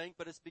this bank,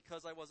 but it's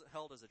because I wasn't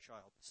held as a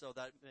child. So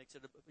that makes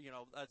it,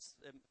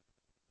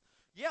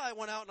 yeah, I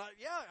went out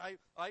and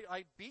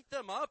I beat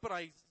them up and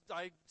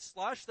I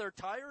slashed their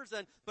tires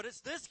but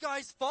it's this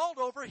guy's fault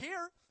over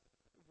here.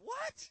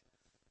 What?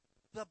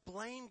 The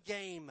blame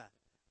game.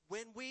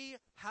 When we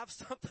have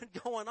something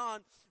going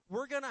on,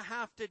 we're going to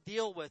have to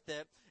deal with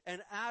it.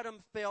 And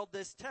Adam failed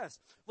this test.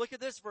 Look at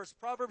this verse,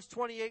 Proverbs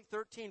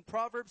 28:13.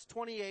 Proverbs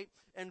 28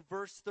 and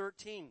verse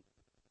 13.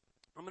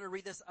 I'm going to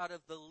read this out of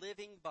the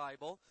Living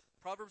Bible.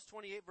 Proverbs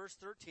 28 verse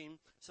 13.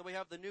 So we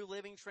have the New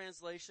Living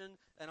Translation,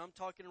 and I'm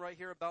talking right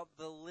here about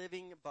the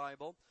Living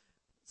Bible.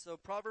 So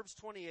Proverbs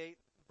 28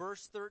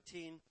 verse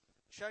 13.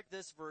 Check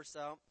this verse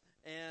out,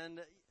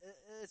 and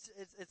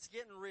it's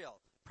getting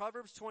real.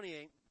 Proverbs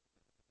 28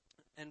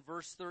 and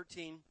verse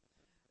 13.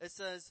 It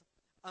says,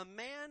 "A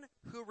man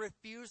who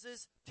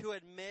refuses to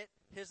admit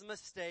his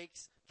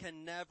mistakes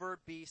can never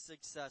be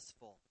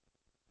successful."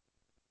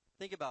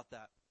 Think about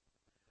that.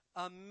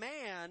 A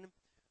man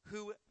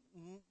who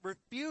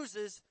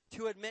refuses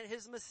to admit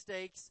his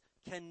mistakes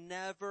can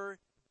never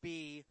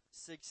be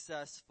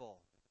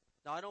successful.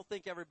 Now, I don't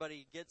think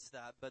everybody gets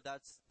that, but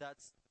that's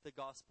the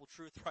gospel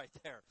truth right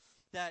there.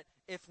 That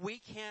if we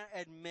can't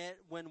admit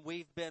when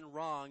we've been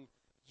wrong,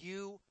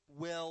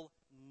 you'll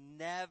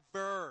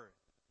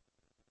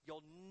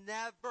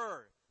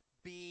never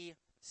be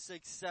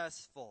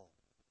successful.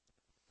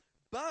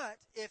 But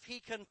if he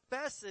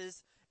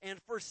confesses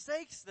and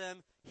forsakes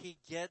them, he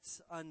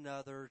gets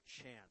another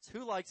chance.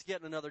 Who likes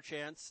getting another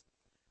chance?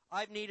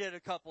 I've needed a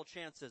couple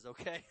chances,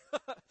 okay?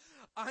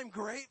 I'm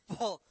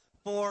grateful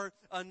for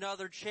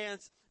another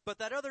chance, but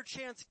that other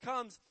chance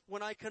comes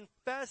when I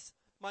confess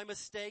my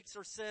mistakes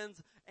or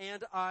sins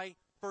and I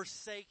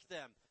forsake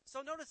them.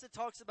 So notice it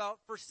talks about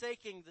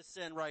forsaking the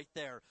sin right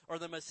there, or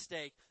the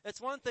mistake. It's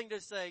one thing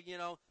to say,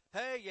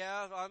 hey,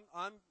 yeah,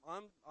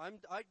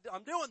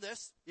 I'm doing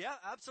this. Yeah,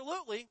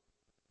 absolutely.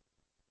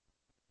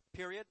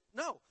 Period.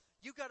 No,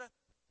 you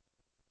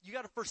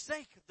gotta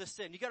forsake the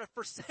sin. You gotta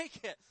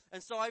forsake it.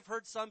 And so I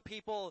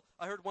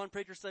heard one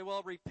preacher say,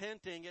 well,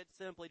 repenting, it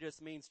simply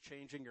just means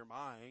changing your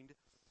mind.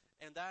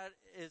 And that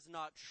is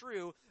not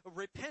true.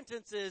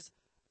 Repentance is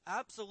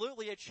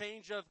absolutely a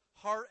change of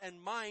heart and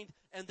mind,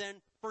 and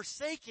then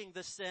forsaking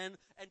the sin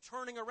and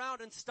turning around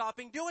and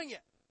stopping doing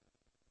it.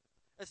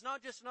 It's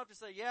not just enough to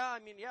say, yeah,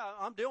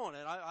 I'm doing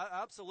it. I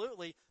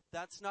absolutely.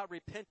 That's not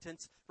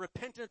repentance.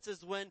 Repentance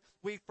is when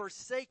we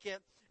forsake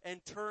it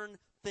and turn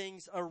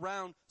things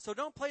around. So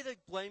don't play the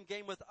blame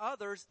game with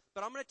others,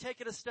 but I'm going to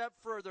take it a step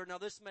further. Now,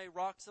 this may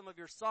rock some of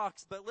your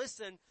socks, but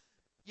listen,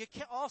 you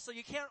can't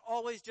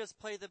always just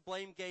play the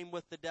blame game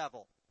with the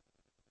devil.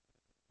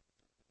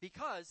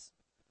 Because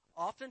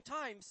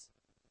oftentimes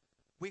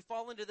we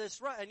fall into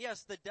this rut. And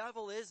yes, the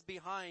devil is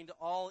behind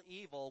all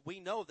evil. We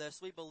know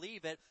this. We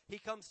believe it. He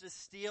comes to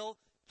steal,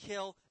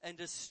 kill, and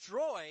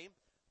destroy.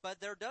 But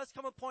there does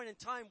come a point in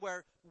time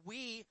where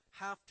we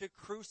have to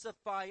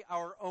crucify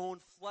our own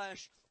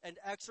flesh and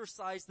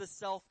exercise the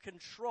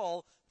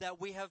self-control that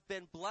we have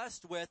been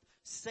blessed with.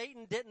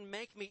 Satan didn't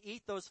make me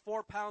eat those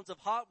 4 pounds of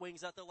hot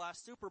wings at the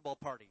last Super Bowl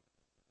party.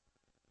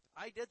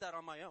 I did that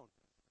on my own.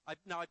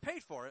 I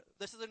paid for it.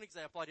 This is an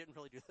example. I didn't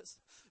really do this.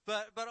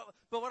 But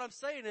what I'm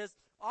saying is,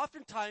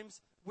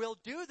 oftentimes we'll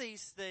do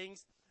these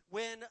things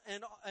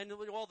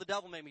the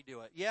devil made me do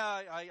it. Yeah,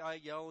 I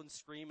yell and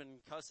scream and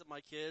cuss at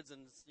my kids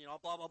and,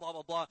 blah, blah, blah,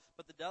 blah, blah.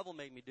 But the devil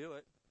made me do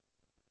it.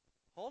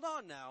 Hold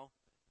on now.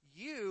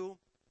 You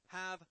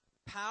have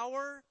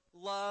power,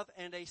 love,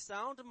 and a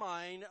sound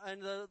mind.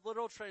 And the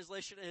literal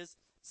translation is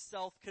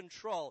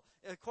self-control.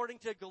 According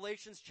to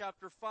Galatians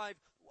chapter 5,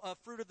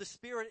 fruit of the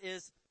Spirit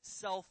is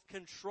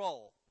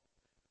self-control.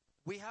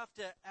 We have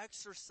to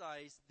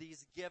exercise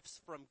these gifts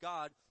from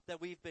God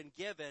that we've been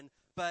given,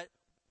 but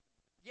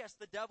yes,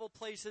 the devil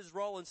plays his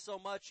role in so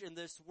much in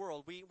this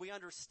world. We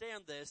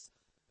understand this,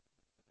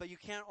 but you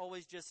can't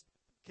always just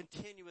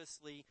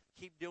continuously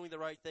keep doing the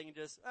right thing and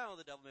just,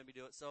 the devil made me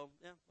do it, so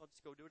yeah, I'll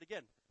just go do it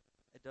again.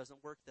 It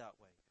doesn't work that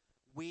way.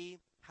 We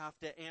have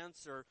to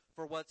answer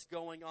for what's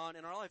going on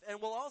in our life. And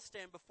we'll all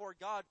stand before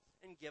God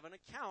and give an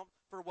account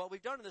for what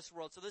we've done in this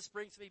world. So this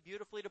brings me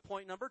beautifully to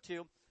point number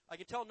 2. I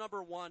can tell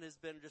number 1 has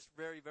been just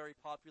very, very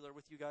popular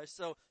with you guys.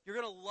 So you're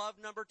going to love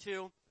number 2.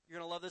 You're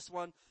going to love this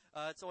one.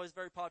 It's always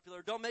very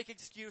popular. Don't make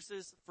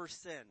excuses for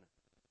sin.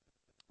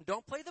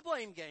 Don't play the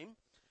blame game,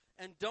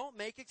 and don't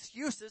make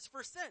excuses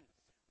for sin.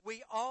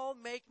 We all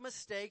make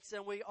mistakes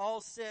and we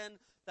all sin.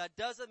 That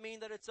doesn't mean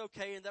that it's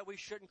okay and that we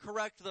shouldn't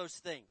correct those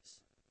things.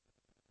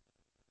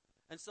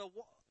 And so,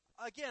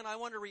 again, I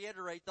want to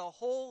reiterate, the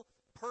whole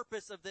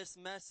purpose of this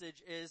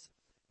message is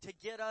to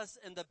get us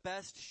in the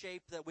best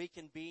shape that we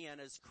can be in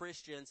as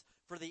Christians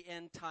for the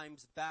end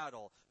times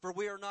battle. For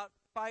we are not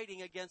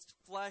fighting against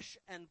flesh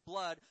and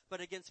blood,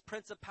 but against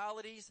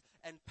principalities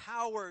and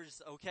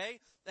powers, okay?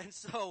 And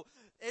so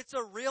it's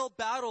a real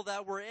battle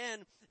that we're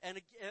in. And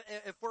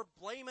if we're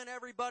blaming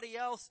everybody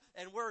else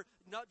and we're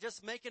not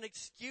just making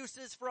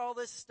excuses for all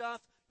this stuff,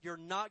 you're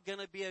not going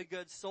to be a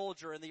good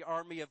soldier in the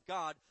army of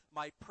God.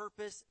 My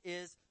purpose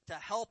is to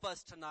help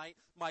us tonight.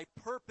 My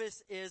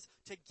purpose is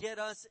to get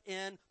us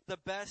in the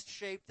best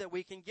shape that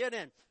we can get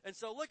in. And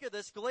so look at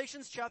this,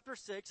 Galatians chapter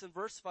 6 and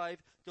verse 5.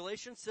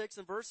 Galatians 6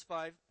 and verse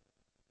 5.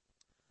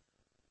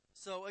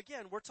 So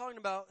again, we're talking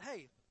about,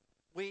 hey,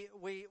 we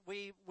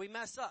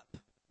mess up.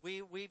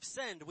 We've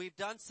sinned. We've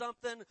done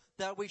something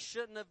that we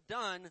shouldn't have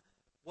done.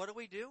 What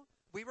do?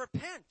 We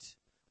repent.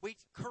 We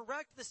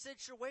correct the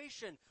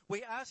situation.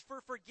 We ask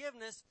for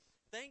forgiveness.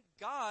 Thank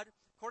God,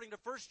 according to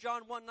 1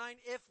 John 1:9,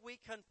 if we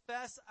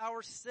confess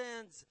our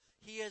sins,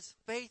 He is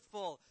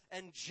faithful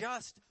and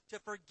just to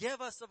forgive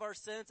us of our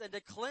sins and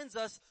to cleanse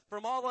us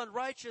from all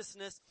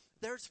unrighteousness.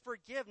 There's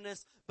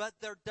forgiveness, but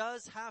there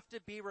does have to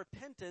be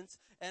repentance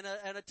and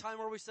a time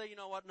where we say, you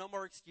know what, no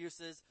more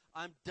excuses.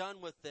 I'm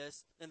done with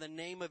this in the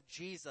name of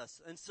Jesus.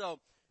 And so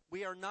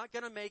we are not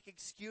going to make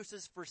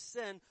excuses for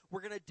sin. We're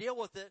going to deal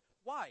with it.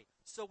 Why?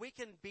 So we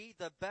can be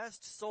the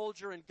best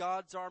soldier in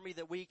God's army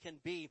that we can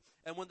be.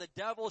 And when the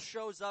devil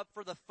shows up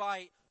for the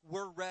fight,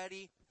 we're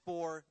ready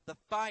for the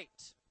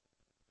fight.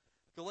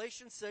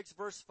 Galatians 6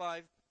 verse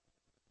 5.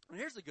 And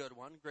here's a good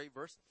one, great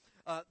verse.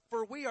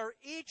 For we are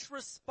each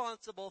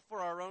responsible for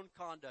our own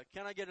conduct.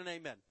 Can I get an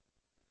amen?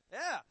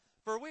 Yeah.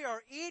 For we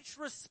are each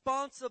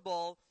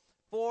responsible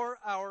for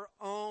our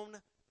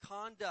own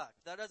conduct.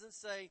 That doesn't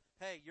say,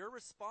 hey, you're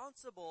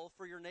responsible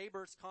for your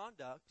neighbor's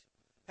conduct.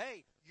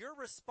 Hey, you're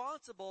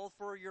responsible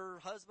for your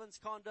husband's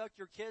conduct,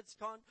 your kids'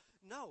 conduct.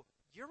 No,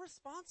 you're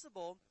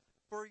responsible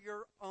for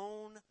your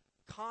own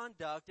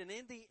conduct. And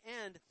in the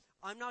end,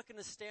 I'm not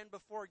going to stand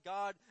before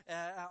God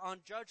on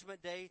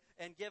Judgment Day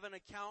and give an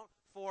account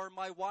for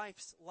my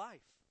wife's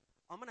life.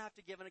 I'm going to have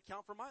to give an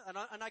account for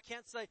and I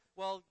can't say,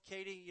 well,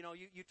 Katie,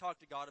 you talk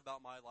to God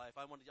about my life.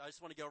 I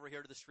just want to go over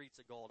here to the streets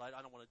of gold.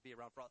 I don't want to be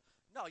around for all.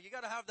 No, you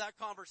got to have that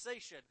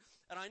conversation.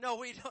 And I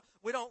know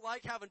we don't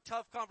like having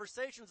tough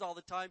conversations all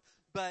the time,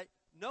 but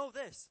know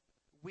this.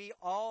 We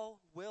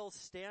all will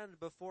stand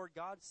before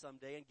God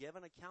someday and give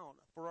an account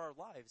for our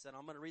lives. And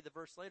I'm going to read the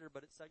verse later,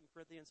 but it's 2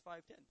 Corinthians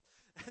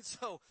 5:10. And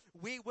so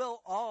we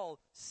will all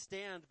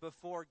stand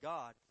before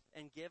God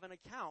and give an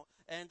account.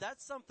 And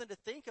that's something to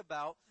think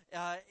about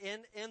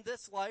in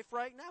this life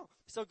right now.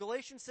 So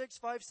Galatians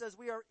 6:5 says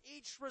we are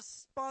each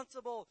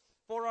responsible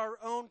for our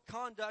own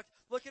conduct.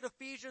 Look at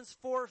Ephesians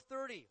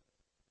 4:30.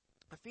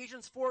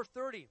 Ephesians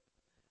 4:30.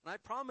 And I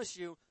promise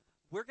you,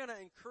 we're going to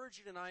encourage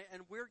you tonight,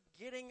 and we're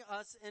getting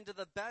us into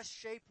the best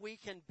shape we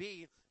can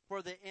be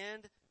for the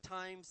end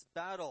times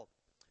battle.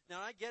 Now,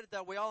 I get it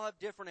that we all have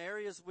different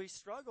areas we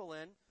struggle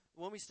in.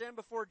 When we stand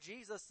before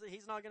Jesus,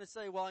 He's not going to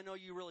say, well, I know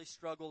you really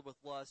struggled with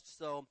lust,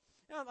 so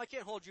I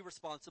can't hold you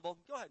responsible.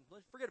 Go ahead,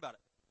 forget about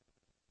it.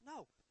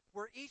 No,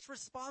 we're each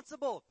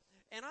responsible.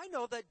 And I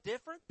know that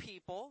different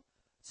people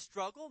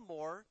struggle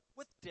more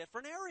with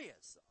different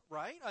areas,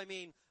 right? I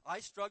mean, I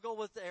struggle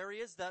with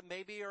areas that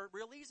maybe are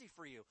real easy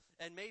for you.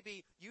 And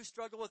maybe you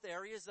struggle with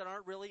areas that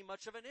aren't really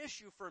much of an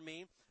issue for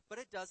me, but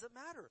it doesn't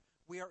matter.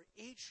 We are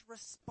each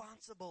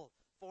responsible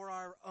for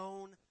our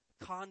own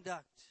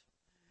conduct.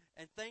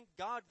 And thank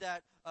God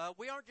that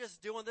we aren't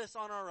just doing this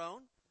on our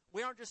own.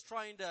 We aren't just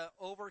trying to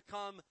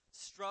overcome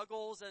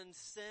struggles and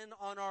sin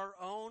on our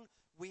own.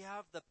 We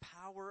have the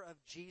power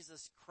of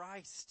Jesus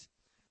Christ.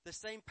 The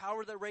same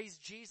power that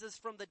raised Jesus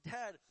from the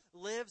dead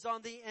lives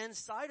on the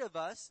inside of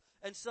us.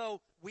 And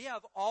so we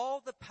have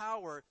all the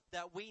power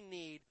that we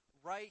need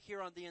right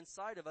here on the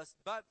inside of us.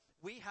 But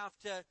we have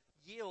to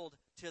yield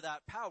to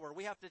that power.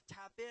 We have to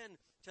tap in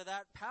to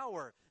that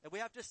power. And we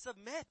have to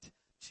submit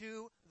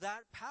to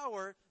that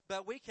power.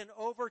 But we can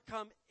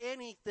overcome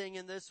anything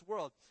in this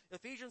world.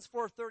 Ephesians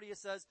 4:30 it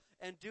says,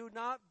 and do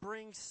not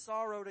bring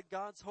sorrow to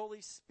God's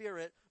Holy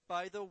Spirit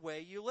by the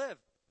way you live.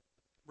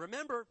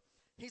 Remember,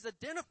 He's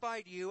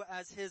identified you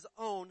as His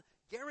own,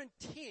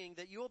 guaranteeing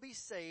that you will be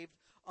saved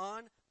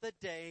on the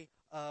day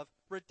of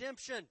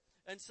redemption.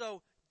 And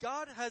so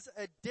God has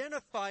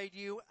identified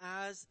you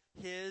as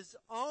His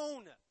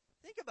own.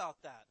 Think about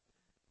that.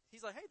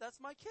 He's like, hey,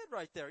 that's my kid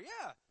right there.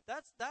 Yeah,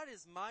 that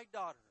is my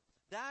daughter.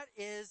 That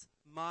is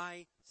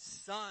my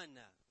son.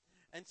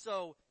 And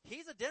so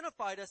He's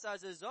identified us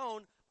as His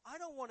own. I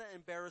don't want to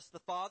embarrass the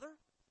Father.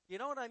 You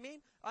know what I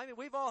mean? I mean,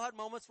 we've all had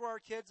moments where our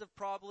kids have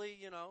probably,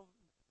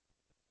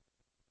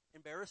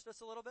 embarrassed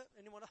us a little bit.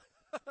 Anyone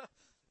else?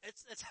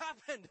 It's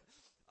happened.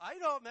 I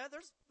know, man.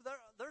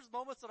 There's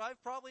moments that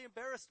I've probably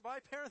embarrassed my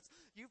parents.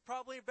 You've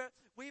probably embarrassed.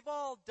 We've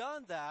all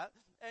done that,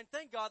 and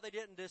thank God they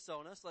didn't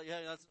disown us. Like,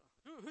 hey,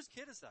 whose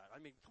kid is that? I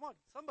mean, come on,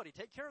 somebody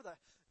take care of that.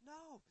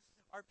 No,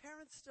 our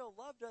parents still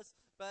loved us,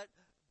 but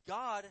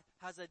God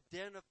has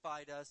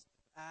identified us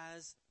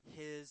as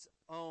His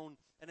own,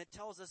 and it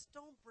tells us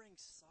don't bring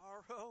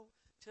sorrow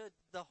to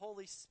the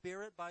Holy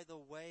Spirit by the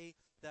way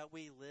that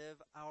we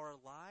live our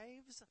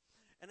lives.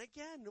 And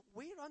again,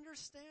 we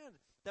understand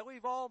that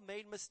we've all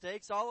made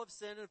mistakes. All have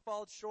sinned and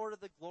fallen short of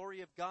the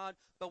glory of God,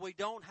 but we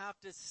don't have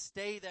to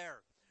stay there.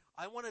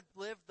 I want to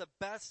live the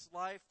best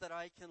life that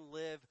I can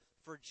live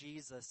for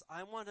Jesus.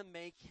 I want to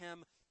make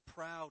him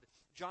proud.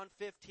 John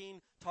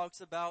 15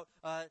 talks about,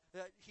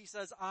 he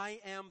says, I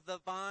am the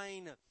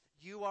vine.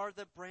 You are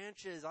the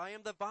branches. I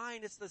am the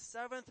vine. It's the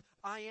seventh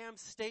I am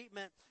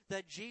statement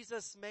that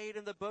Jesus made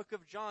in the book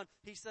of John.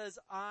 He says,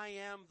 I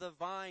am the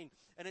vine.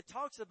 And it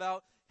talks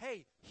about,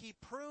 hey, he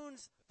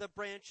prunes the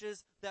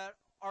branches that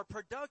are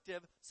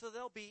productive so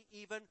they'll be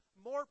even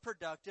more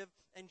productive.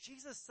 And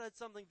Jesus said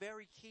something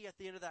very key at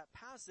the end of that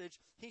passage.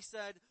 He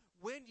said,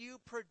 when you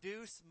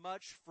produce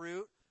much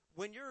fruit,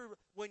 when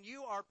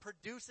you are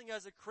producing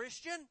as a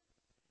Christian,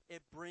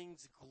 it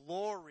brings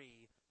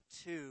glory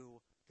to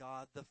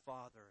God the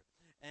Father.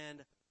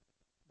 And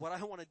what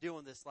I want to do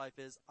in this life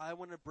is I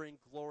want to bring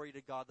glory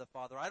to God the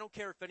Father. I don't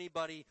care if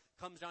anybody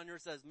comes down here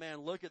and says,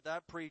 man, look at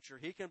that preacher.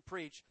 He can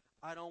preach.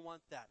 I don't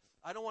want that.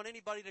 I don't want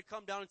anybody to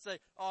come down and say,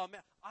 oh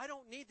man, I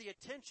don't need the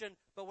attention,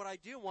 but what I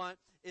do want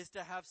is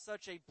to have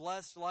such a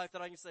blessed life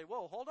that I can say,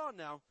 whoa, hold on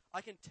now.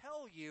 I can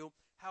tell you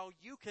how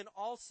you can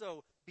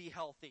also be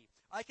healthy.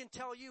 I can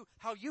tell you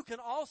how you can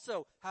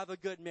also have a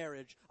good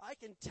marriage. I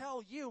can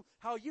tell you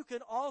how you can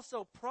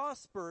also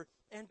prosper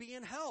and be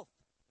in health.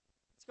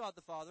 It's God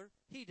the Father.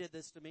 He did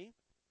this to me.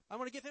 I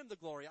want to give him the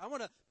glory. I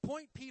want to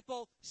point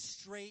people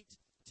straight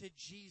to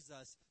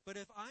Jesus. But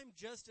if I'm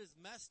just as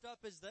messed up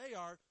as they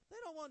are, they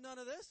don't want none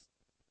of this.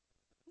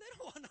 They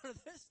don't want none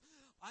of this.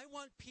 I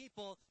want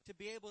people to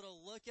be able to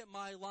look at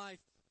my life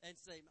and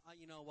say,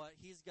 you know what,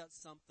 he's got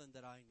something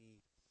that I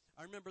need.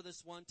 I remember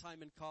this one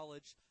time in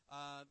college,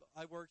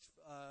 I worked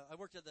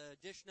at the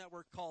Dish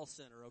Network call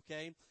center,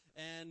 okay?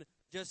 And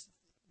just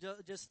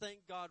thank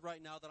God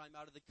right now that I'm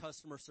out of the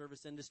customer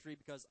service industry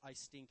because I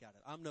stink at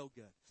it. I'm no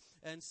good.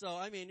 And so,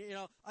 I mean,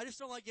 I just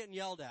don't like getting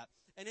yelled at.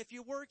 And if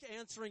you work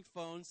answering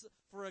phones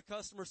for a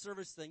customer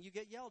service thing, you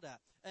get yelled at.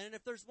 And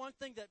if there's one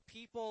thing that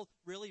people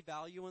really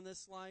value in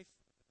this life,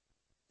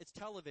 it's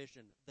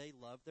television. They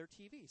love their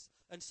TVs.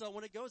 And so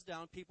when it goes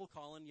down, people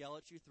call and yell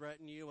at you,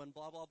 threaten you, and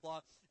blah, blah,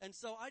 blah. And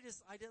so I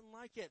didn't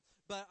like it.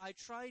 But I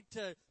tried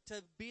to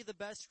be the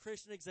best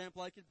Christian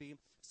example I could be.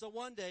 So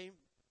one day,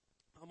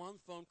 I'm on the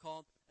phone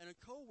call, and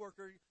a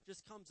coworker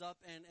just comes up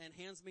and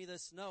hands me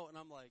this note, and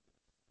I'm like,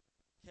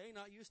 okay,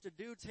 not used to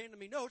dudes handing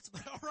me notes,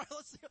 but all right,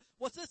 let's see,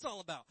 what's this all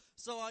about?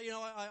 So,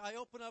 I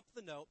open up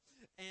the note,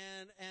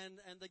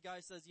 and the guy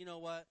says, you know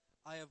what,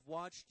 I have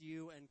watched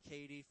you and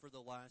Katie for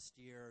the last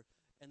year,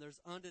 and there's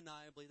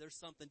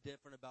something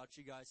different about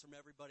you guys from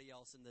everybody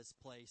else in this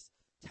place.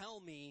 Tell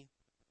me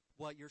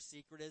what your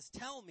secret is.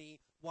 Tell me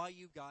why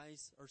you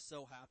guys are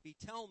so happy.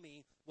 Tell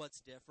me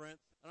what's different.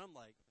 And I'm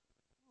like,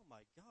 oh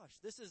my gosh,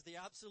 this is the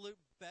absolute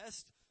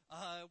best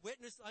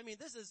witness. I mean,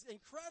 this is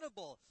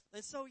incredible.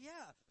 And so, yeah,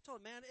 I told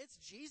him, man, it's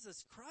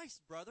Jesus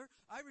Christ, brother.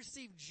 I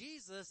received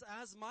Jesus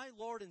as my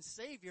Lord and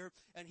Savior,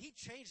 and he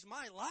changed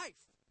my life.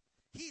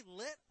 He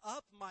lit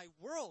up my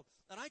world.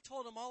 And I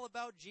told him all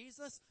about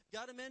Jesus,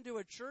 got him into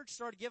a church,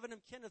 started giving him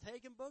Kenneth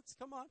Hagin books.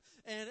 Come on.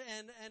 And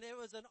it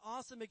was an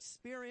awesome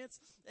experience.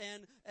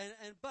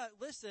 But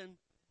listen,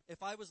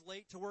 if I was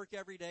late to work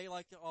every day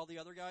like all the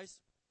other guys,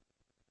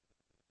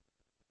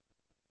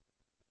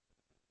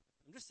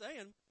 I'm just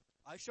saying,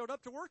 I showed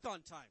up to work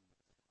on time.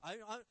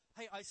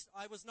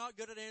 I was not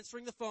good at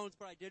answering the phones,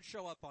 but I did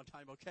show up on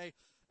time, okay?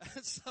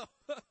 And so,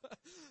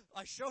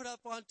 I showed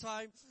up on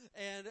time,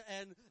 and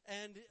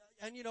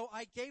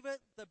I gave it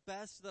the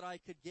best that I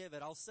could give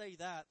it. I'll say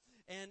that.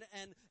 And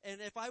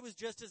if I was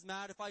just as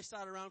mad if I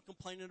sat around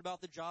complaining about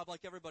the job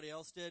like everybody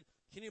else did,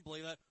 can you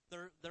believe it?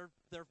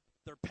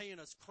 They're paying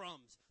us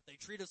crumbs. They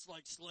treat us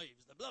like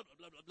slaves. Blah, blah,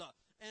 blah, blah, blah.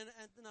 And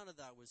none of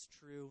that was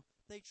true.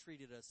 They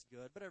treated us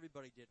good, but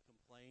everybody did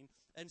complain.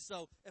 And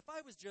so if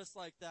I was just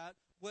like that,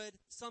 would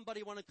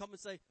somebody want to come and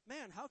say,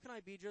 man, how can I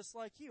be just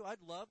like you?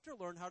 I'd love to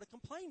learn how to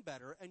complain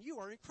better, and you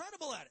are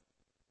incredible at it.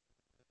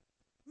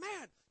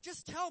 Man,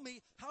 just tell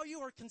me how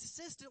you are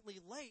consistently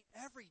late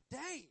every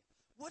day.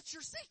 What's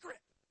your secret?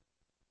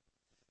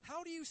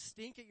 How do you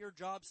stink at your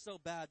job so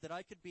bad that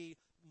I could be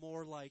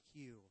more like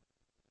you?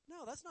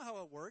 No, that's not how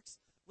it works.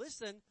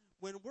 Listen,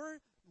 when we're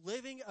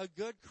living a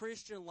good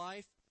Christian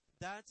life,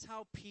 that's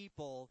how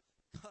people,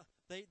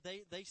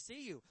 they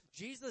see you.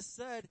 Jesus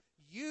said,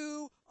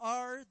 you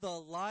are the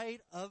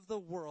light of the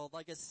world,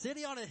 like a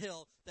city on a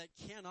hill that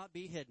cannot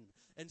be hidden.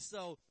 And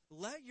so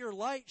let your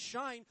light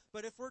shine.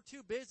 But if we're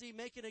too busy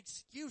making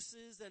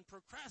excuses and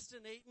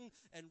procrastinating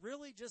and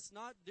really just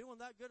not doing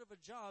that good of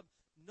a job,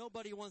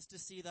 nobody wants to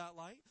see that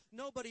light.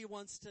 Nobody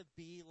wants to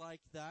be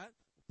like that.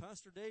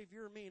 Pastor Dave,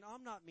 you're mean.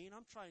 I'm not mean.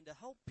 I'm trying to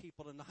help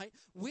people tonight.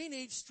 We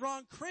need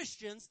strong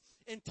Christians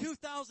in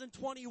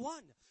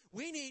 2021.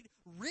 We need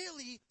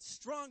really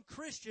strong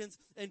Christians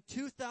in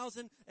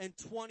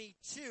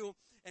 2022.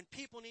 And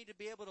people need to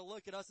be able to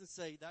look at us and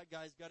say, that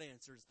guy's got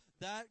answers.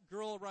 That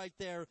girl right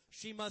there,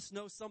 she must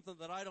know something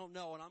that I don't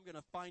know, and I'm going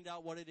to find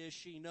out what it is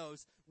she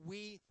knows.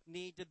 We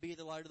need to be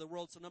the light of the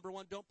world. So number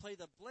 1, don't play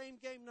the blame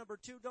game. Number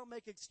 2, don't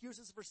make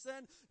excuses for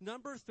sin.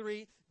 Number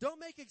 3, don't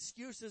make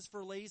excuses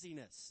for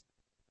laziness.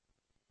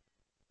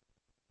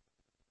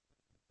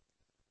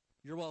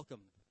 You're welcome.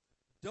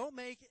 Don't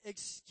make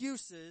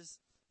excuses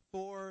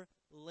for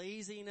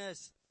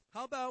laziness.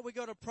 How about we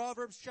go to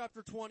Proverbs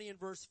chapter 20 and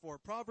verse 4.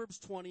 Proverbs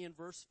 20 and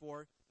verse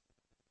 4.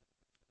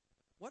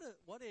 What a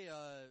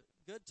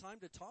good time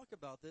to talk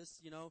about this.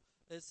 You know,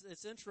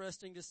 it's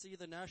interesting to see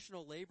the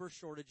national labor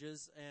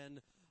shortages,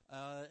 and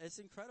it's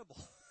incredible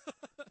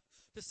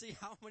to see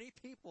how many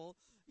people,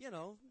 you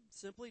know,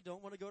 simply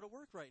don't want to go to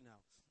work right now.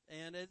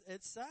 And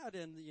it's sad,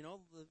 and, you know,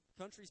 the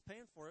country's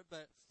paying for it,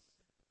 but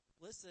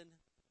listen,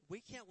 we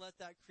can't let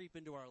that creep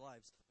into our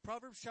lives.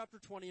 Proverbs chapter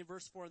 20 and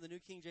verse 4 in the New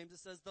King James, it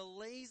says, the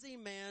lazy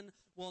man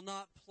will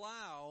not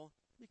plow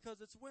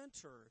because it's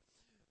winter,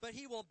 but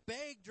he will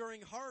beg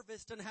during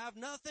harvest and have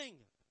nothing.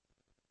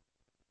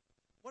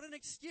 What an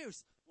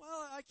excuse.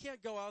 Well, I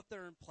can't go out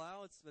there and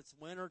plow. It's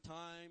winter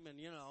time, and,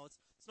 you know, it's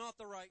not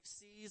the right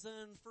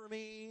season for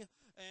me,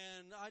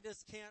 and I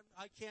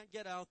can't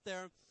get out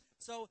there.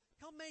 So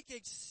he'll make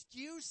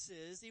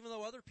excuses, even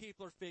though other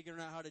people are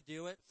figuring out how to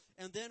do it.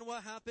 And then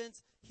what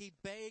happens? He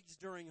begs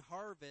during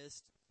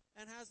harvest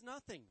and has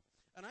nothing.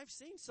 And I've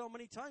seen so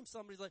many times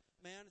somebody's like,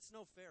 man, it's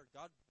no fair.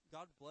 God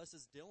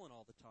blesses Dylan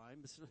all the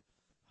time.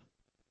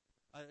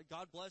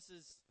 God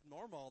blesses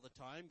Norma all the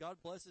time.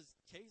 God blesses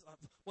Case.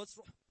 What's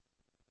wrong?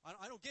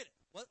 I don't get it.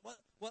 What?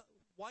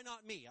 Why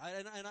not me?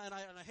 And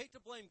I hate to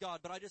blame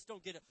God, but I just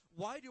don't get it.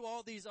 Why do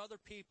all these other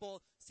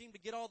people seem to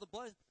get all the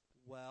blessings?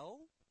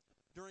 Well,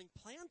 during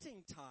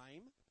planting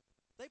time,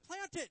 they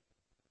planted.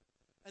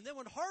 And then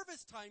when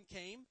harvest time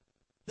came,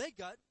 they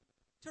got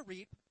to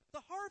reap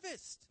the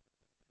harvest.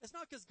 It's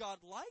not because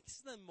God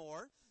likes them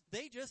more.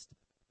 They just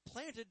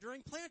planted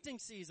during planting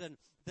season.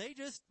 They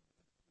just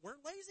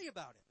weren't lazy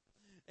about it.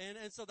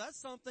 And so that's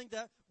something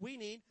that we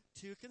need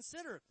to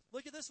consider.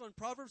 Look at this one,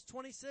 Proverbs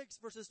 26,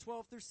 verses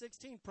 12 through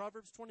 16.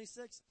 Proverbs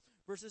 26,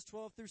 verses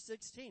 12 through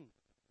 16.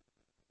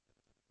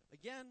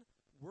 Again,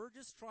 we're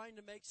just trying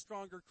to make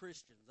stronger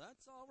Christians.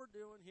 That's all we're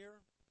doing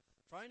here.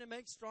 Trying to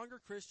make stronger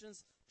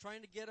Christians,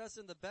 trying to get us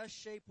in the best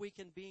shape we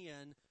can be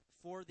in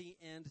for the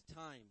end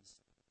times.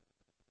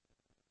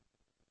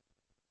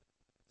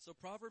 So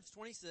Proverbs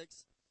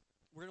 26,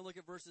 we're going to look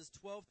at verses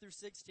 12 through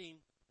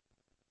 16.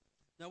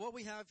 Now what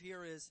we have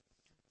here is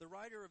the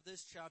writer of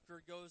this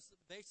chapter goes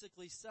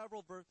basically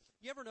several verses.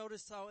 You ever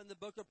notice how in the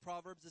book of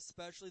Proverbs,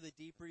 especially the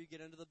deeper you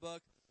get into the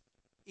book,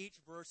 each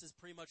verse is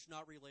pretty much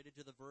not related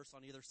to the verse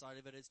on either side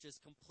of it. It's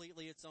just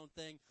completely its own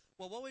thing.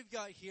 Well, what we've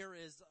got here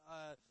is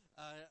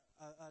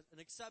an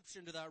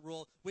exception to that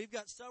rule. We've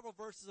got several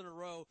verses in a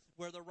row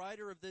where the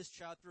writer of this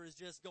chapter is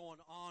just going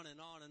on and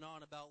on and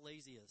on about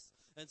laziness.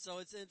 And so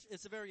it's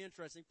very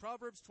interesting.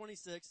 Proverbs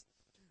 26,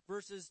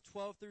 verses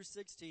 12 through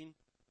 16.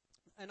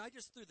 And I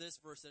just threw this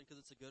verse in because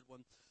it's a good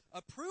one.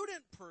 A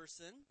prudent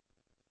person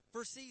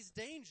foresees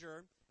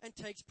danger and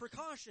takes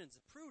precautions.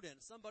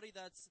 Prudent, somebody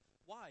that's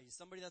wise,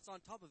 somebody that's on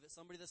top of it,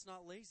 somebody that's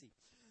not lazy.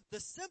 The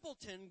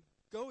simpleton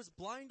goes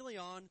blindly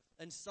on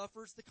and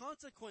suffers the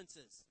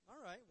consequences.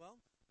 All right, well,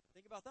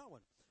 think about that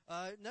one.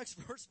 Next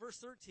verse, verse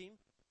 13.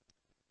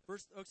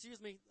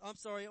 I'm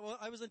sorry. Well,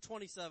 I was in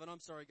 27. I'm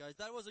sorry, guys.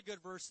 That was a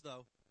good verse,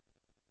 though.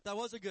 That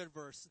was a good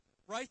verse.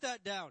 Write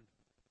that down.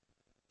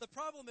 The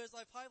problem is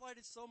I've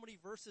highlighted so many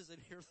verses in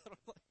here that I'm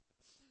like,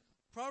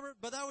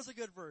 but that was a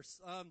good verse.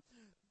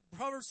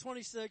 Proverbs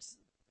 26,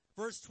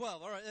 verse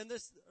 12. All right, and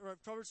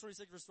Proverbs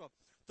 26, verse 12.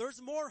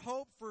 There's more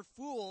hope for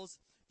fools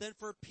than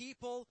for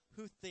people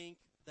who think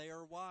they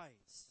are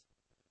wise.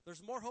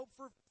 There's more hope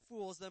for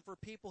fools than for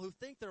people who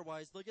think they're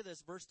wise. Look at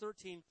this, verse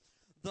 13.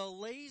 The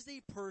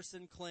lazy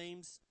person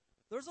claims,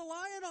 there's a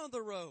lion on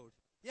the road.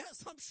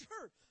 Yes, I'm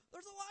sure.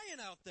 There's a lion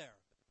out there.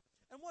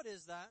 And what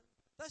is that?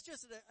 That's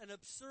just an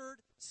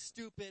absurd,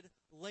 stupid,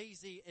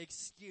 lazy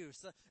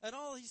excuse. And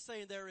all he's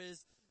saying there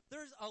is,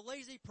 there's a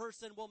lazy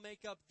person will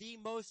make up the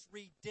most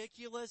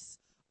ridiculous,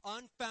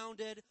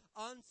 unfounded,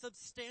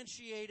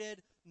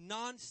 unsubstantiated,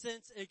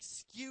 nonsense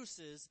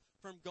excuses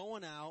from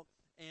going out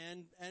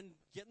and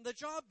getting the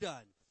job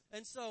done.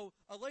 And so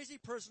a lazy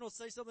person will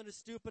say something as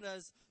stupid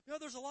as,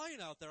 there's a lion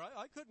out there.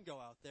 I couldn't go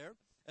out there.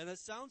 And it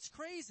sounds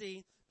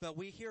crazy, but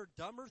we hear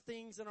dumber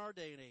things in our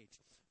day and age.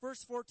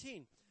 Verse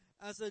 14.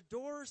 As a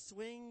door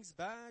swings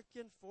back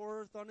and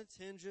forth on its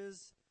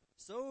hinges,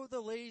 so the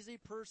lazy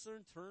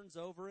person turns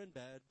over in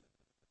bed.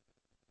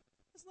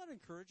 Isn't that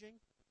encouraging?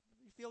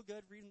 You feel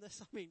good reading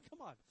this? I mean,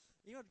 come on.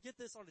 You ought to get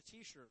this on a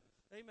t-shirt.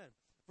 Amen.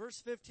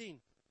 Verse 15.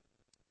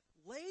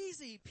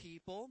 Lazy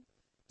people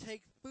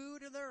take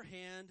food in their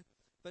hand,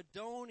 but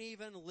don't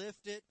even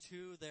lift it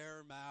to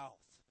their mouth.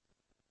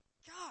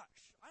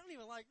 Gosh, I don't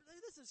even like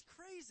like, this is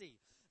crazy.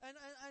 And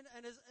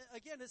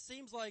again, it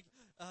seems like,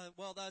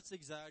 well, that's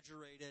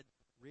exaggerated.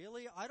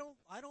 Really? I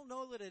don't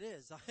know that it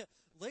is.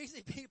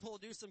 Lazy people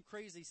do some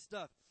crazy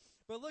stuff.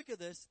 But look at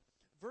this.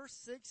 Verse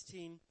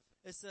 16,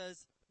 it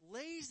says,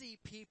 lazy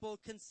people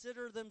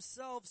consider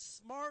themselves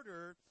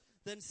smarter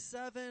than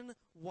 7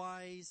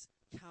 wise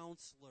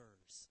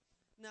counselors.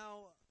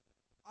 Now,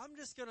 I'm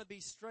just going to be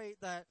straight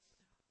that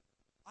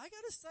I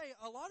got to say,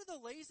 a lot of the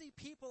lazy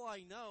people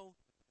I know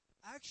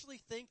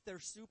actually think they're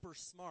super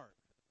smart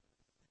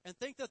and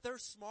think that they're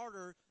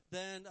smarter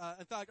than,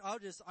 in fact,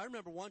 I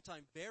remember one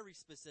time very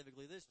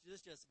specifically,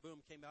 this just, boom,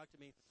 came back to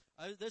me.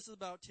 This is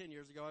about 10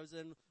 years ago. I was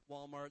in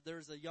Walmart.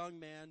 There's a young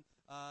man,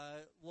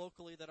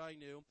 locally that I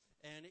knew,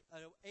 and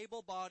an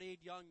able-bodied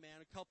young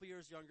man, a couple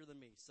years younger than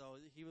me. So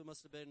he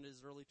must have been in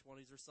his early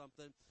 20s or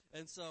something.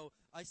 And so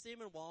I see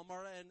him in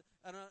Walmart,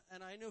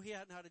 and I knew he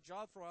hadn't had a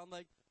job for a while. I'm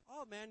like,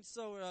 oh man,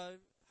 so,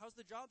 how's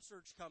the job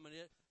search coming?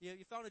 You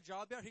found a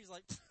job yet? He's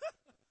like,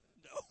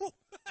 no.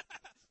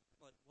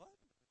 Like, what?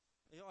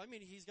 I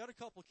mean, he's got a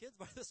couple kids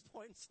by this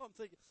point, so I'm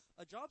thinking,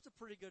 a job's a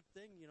pretty good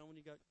thing, when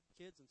you got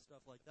kids and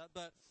stuff like that.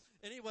 But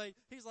anyway,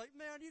 he's like,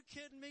 man, you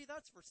kidding me?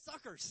 That's for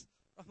suckers.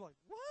 I'm like,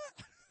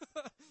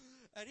 what?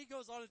 And he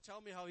goes on to tell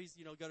me how he's,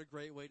 got a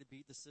great way to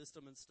beat the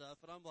system and stuff.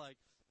 And I'm like,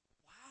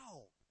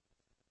 wow,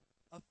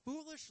 a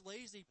foolish,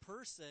 lazy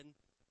person,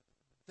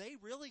 they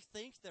really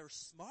think they're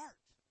smart.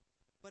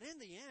 But in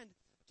the end,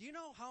 do you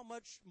know how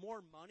much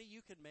more money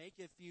you can make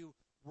if you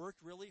work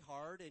really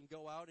hard and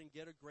go out and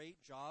get a great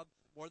job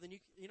more than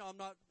I'm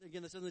not,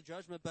 again, this isn't a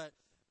judgment, but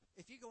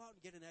if you go out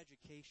and get an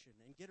education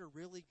and get a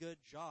really good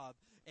job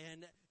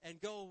and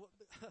go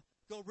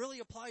really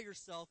apply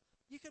yourself,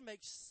 you can make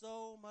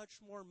so much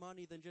more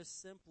money than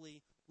just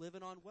simply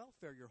living on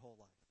welfare your whole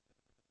life.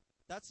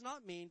 That's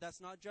not mean.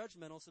 That's not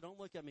judgmental. So don't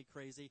look at me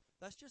crazy.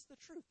 That's just the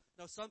truth.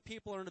 Now, some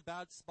people are in a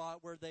bad spot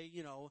where they,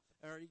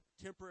 or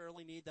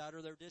temporarily need that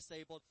or they're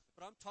disabled.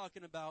 But I'm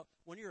talking about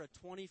when you're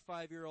a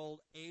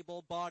 25-year-old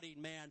able-bodied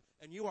man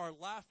and you are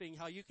laughing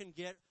how you can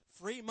get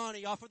free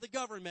money off of the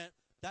government.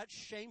 That's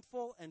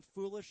shameful and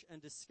foolish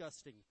and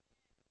disgusting.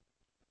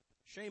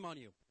 Shame on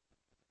you.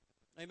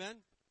 Amen?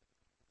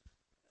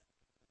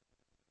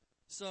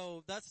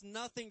 So that's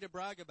nothing to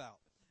brag about.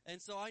 And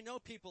so I know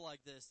people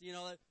like this,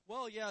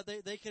 well, yeah,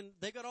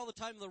 they got all the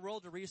time in the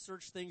world to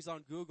research things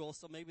on Google,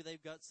 so maybe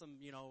they've got some,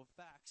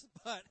 facts.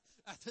 But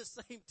at the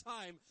same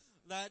time,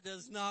 that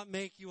does not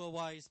make you a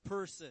wise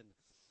person.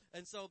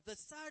 And so the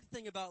sad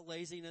thing about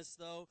laziness,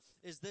 though,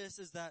 is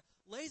that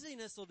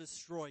laziness will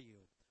destroy you.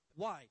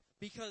 Why?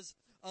 Because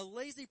a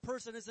lazy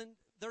person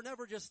they're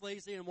never just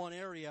lazy in one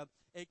area.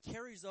 It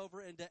carries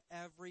over into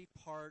every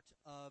part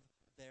of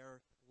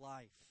their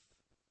life.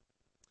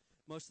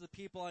 Most of the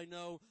people I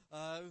know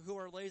who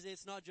are lazy,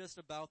 it's not just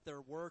about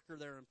their work or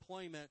their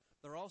employment.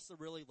 They're also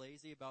really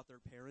lazy about their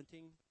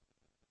parenting.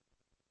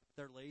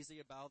 They're lazy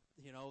about,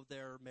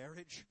 their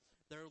marriage.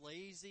 They're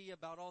lazy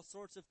about all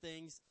sorts of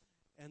things.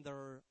 And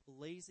they're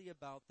lazy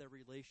about their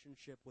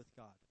relationship with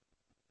God.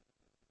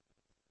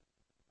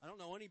 I don't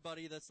know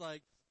anybody that's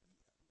like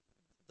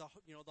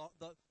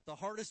the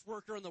hardest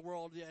worker in the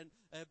world,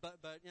 but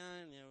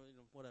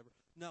whatever.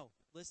 No,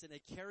 listen,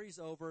 it carries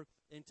over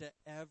into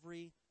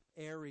every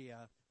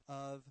area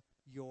of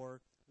your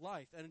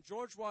life. And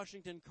George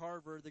Washington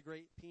Carver, the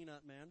great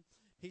peanut man,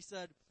 he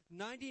said,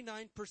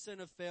 99%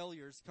 of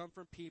failures come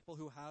from people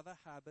who have a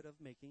habit of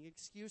making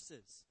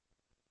excuses.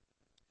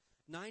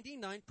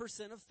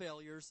 99% of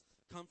failures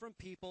come from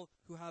people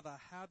who have a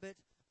habit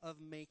of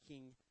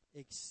making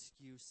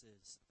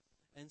excuses.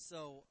 And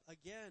so,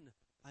 again,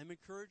 I'm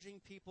encouraging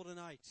people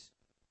tonight.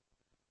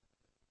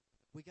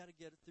 We got to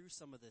get through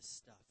some of this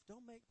stuff.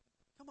 Come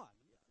on.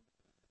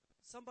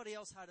 Somebody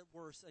else had it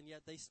worse, and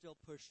yet they still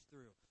pushed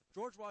through.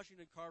 George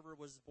Washington Carver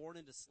was born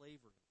into slavery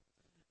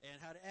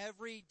and had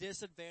every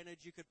disadvantage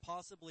you could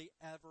possibly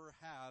ever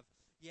have.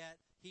 Yet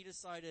he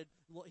decided,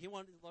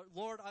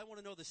 Lord, I want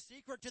to know the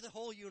secret to the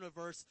whole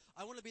universe.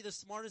 I want to be the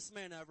smartest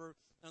man ever.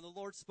 And the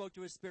Lord spoke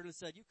to his spirit and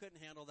said, you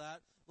couldn't handle that.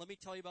 Let me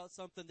tell you about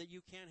something that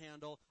you can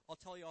handle. I'll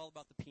tell you all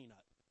about the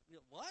peanut.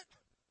 What?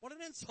 What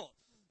an insult.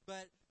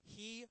 But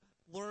he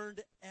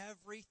learned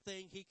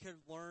everything he could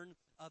learn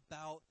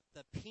about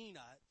the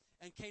peanut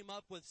and came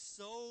up with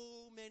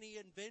so many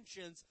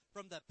inventions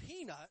from the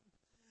peanut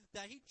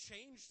that he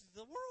changed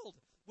the world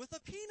with a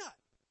peanut.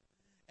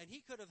 And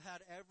he could have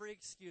had every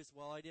excuse.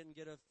 Well, I didn't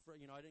get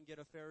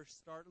a fair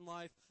start in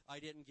life. I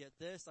didn't get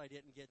this. I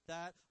didn't get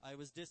that. I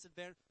was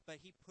disadvantaged. But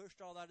he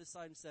pushed all that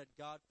aside and said,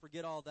 God,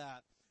 forget all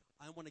that.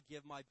 I want to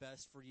give my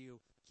best for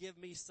you. Give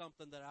me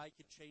something that I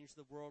could change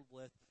the world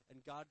with. And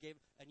God gave,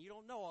 and you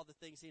don't know all the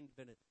things he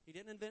invented. He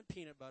didn't invent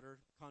peanut butter,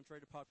 contrary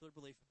to popular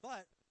belief,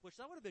 which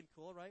that would have been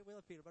cool, right? We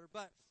love peanut butter.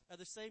 But at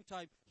the same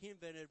time, he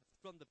invented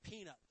from the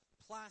peanut,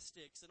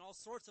 plastics and all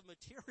sorts of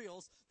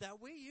materials that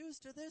we use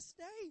to this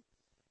day.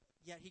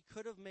 Yet he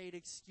could have made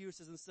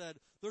excuses and said,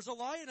 there's a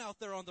lion out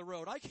there on the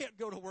road. I can't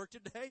go to work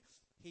today.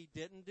 He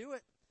didn't do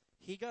it.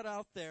 He got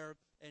out there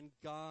and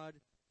God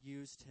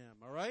used him.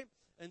 All right?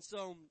 And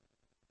so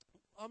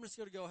I'm just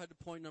going to go ahead to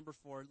point number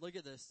 4. Look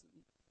at this.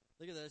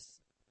 Look at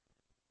this.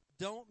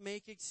 Don't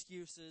make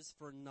excuses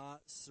for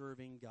not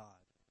serving God.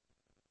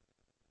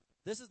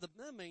 This is the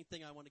main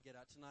thing I want to get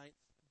at tonight.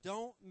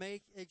 Don't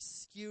make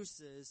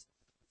excuses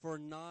for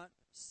not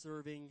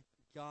serving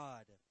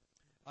God.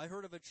 I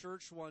heard of a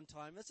church one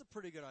time. That's a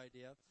pretty good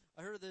idea.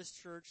 I heard of this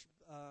church,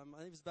 I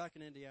think it was back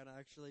in Indiana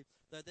actually,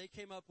 that they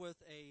came up with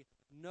a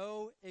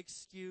no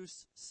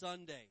excuse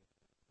Sunday.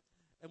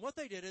 And what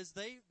they did is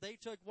they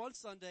took one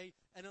Sunday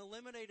and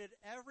eliminated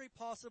every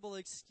possible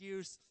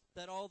excuse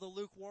that all the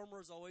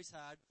lukewarmers always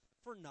had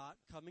for not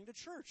coming to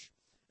church.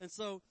 And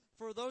so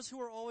for those who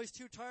are always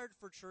too tired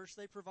for church,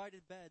 they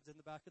provided beds in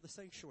the back of the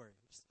sanctuary.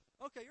 Just,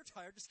 okay, you're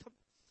tired, just come.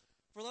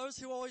 For those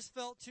who always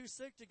felt too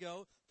sick to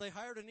go, they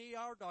hired an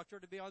ER doctor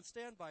to be on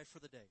standby for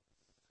the day.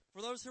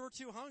 For those who were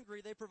too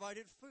hungry, they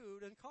provided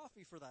food and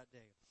coffee for that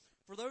day.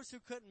 For those who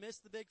couldn't miss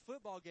the big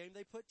football game,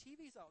 they put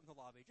TVs out in the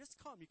lobby. Just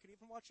come. You can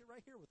even watch it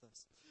right here with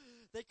us.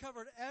 They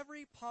covered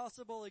every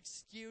possible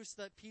excuse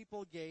that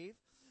people gave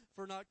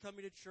for not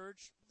coming to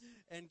church.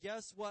 And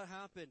guess what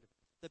happened?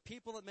 The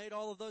people that made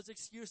all of those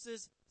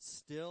excuses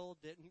still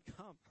didn't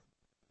come.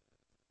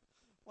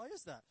 Why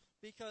is that?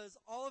 Because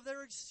all of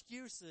their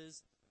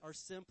excuses are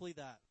simply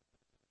that.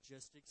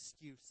 Just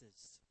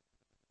excuses.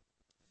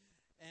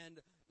 And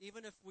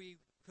even if we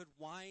could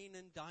wine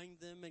and dine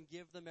them and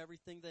give them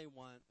everything they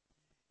want,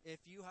 if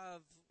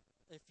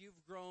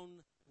you've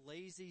grown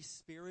lazy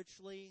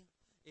spiritually,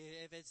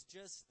 if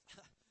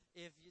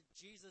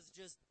Jesus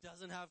just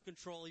doesn't have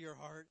control of your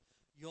heart,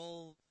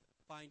 you'll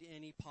find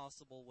any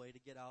possible way to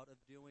get out of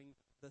doing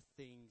the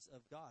things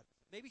of God.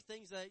 Maybe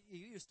things that you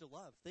used to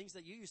love, things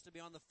that you used to be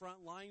on the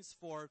front lines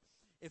for.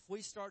 If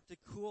we start to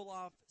cool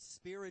off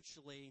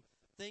spiritually,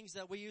 things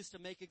that we used to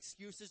make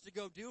excuses to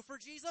go do for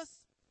Jesus,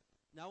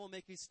 now we'll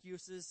make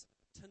excuses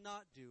to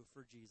not do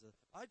for Jesus.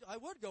 I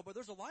would go, but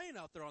there's a lion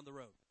out there on the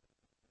road.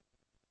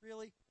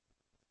 Really?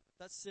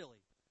 That's silly.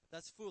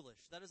 That's foolish.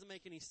 That doesn't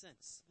make any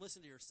sense.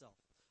 Listen to yourself.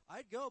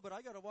 I'd go, but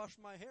I got to wash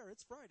my hair.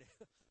 It's Friday.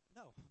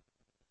 No.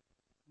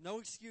 No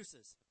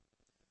excuses.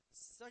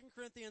 2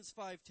 Corinthians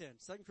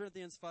 5:10. 2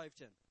 Corinthians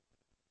 5:10.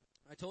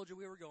 I told you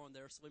we were going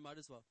there, so we might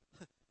as well.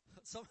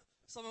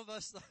 Some of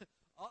us,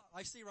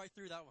 I see right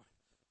through that one.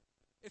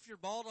 If you're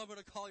bald, I'm going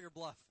to call your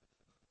bluff.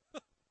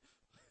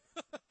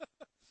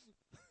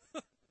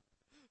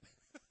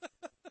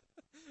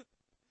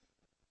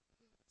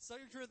 2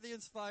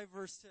 Corinthians 5,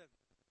 verse 10.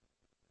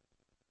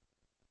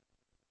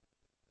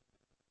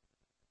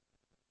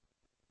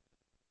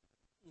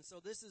 And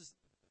so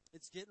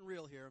it's getting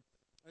real here.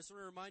 I just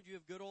want to remind you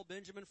of good old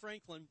Benjamin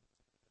Franklin.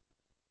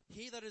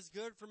 He that is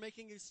good for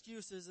making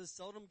excuses is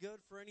seldom good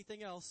for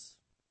anything else.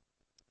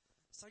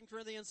 2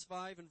 Corinthians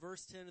 5 and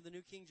verse 10 in the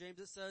New King James,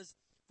 it says,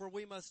 "For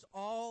we must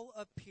all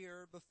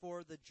appear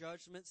before the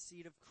judgment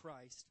seat of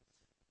Christ."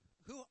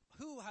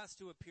 Who has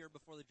to appear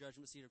before the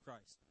judgment seat of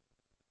Christ?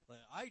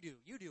 I do.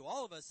 You do.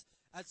 All of us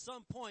at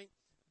some point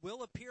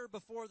will appear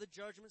before the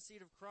judgment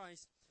seat of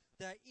Christ,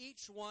 that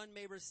each one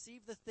may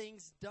receive the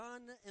things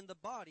done in the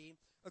body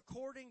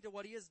according to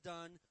what he has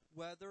done,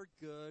 whether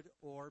good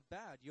or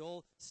bad.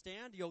 You'll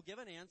stand, you'll give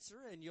an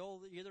answer, and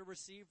you'll either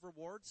receive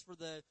rewards for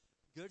the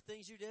good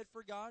things you did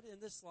for God in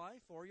this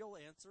life, or you'll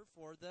answer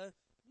for the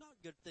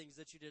not good things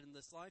that you did in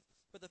this life.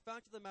 But the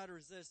fact of the matter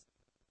is this,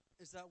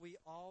 is that we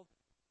all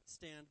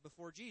stand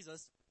before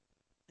Jesus,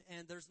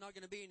 and there's not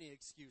going to be any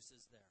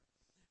excuses there.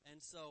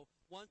 And so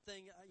one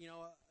thing,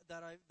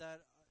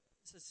 that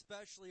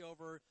especially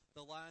over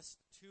the last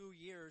 2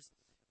 years,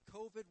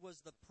 COVID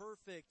was the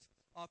perfect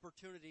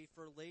opportunity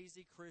for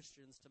lazy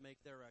Christians to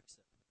make their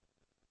exit.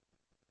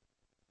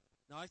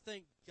 Now, I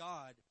thank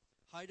God,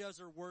 High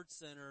Desert Word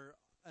Center,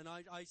 and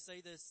I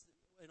say this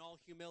in all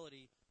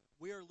humility,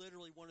 we are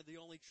literally one of the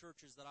only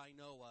churches that I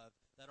know of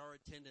that our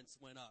attendance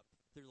went up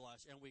through the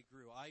last, and we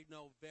grew. I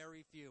know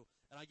very few,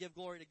 and I give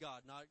glory to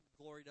God, not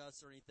glory to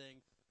us or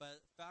anything,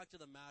 but fact of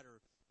the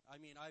matter, I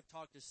mean, I've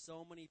talked to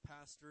so many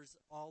pastors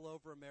all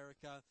over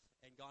America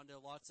and gone to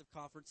lots of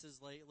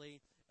conferences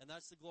lately, and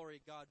that's the glory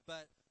of God.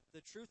 But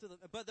the truth of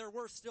but there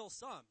were still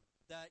some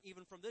that,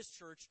 even from this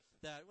church,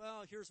 that,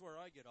 well, here's where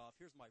I get off.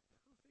 Here's my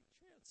perfect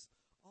chance.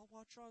 I'll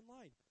watch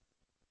online.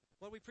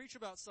 What do we preach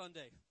about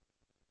Sunday?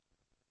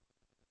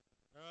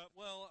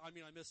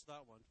 I missed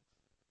that one.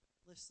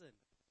 Listen,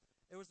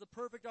 it was the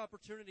perfect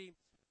opportunity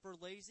for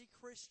lazy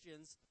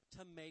Christians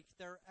to make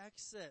their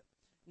exit.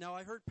 Now,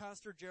 I heard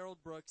Pastor Gerald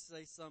Brooks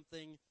say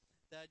something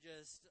that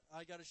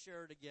I got to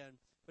share it again.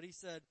 But he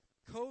said,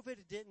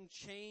 COVID didn't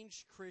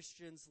change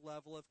Christians'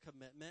 level of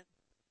commitment.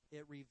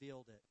 It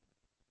revealed it.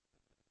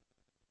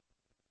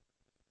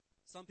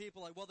 Some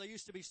people are like, well, they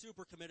used to be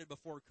super committed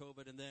before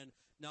COVID, and then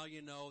now,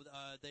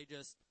 they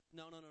just,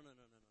 no.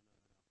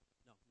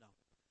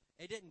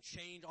 It didn't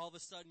change. All of a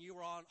sudden, you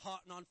were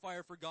hot and on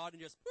fire for God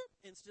and just, boop,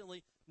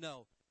 instantly.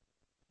 No.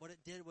 What it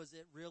did was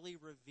it really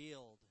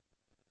revealed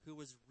who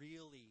was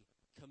really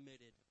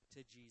committed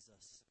to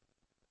Jesus.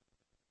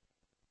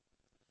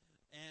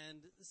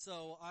 And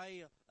so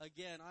I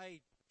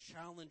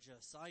challenge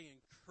us. I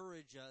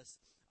encourage us.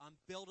 I'm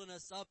building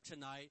us up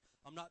tonight.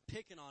 I'm not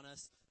picking on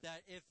us.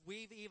 That if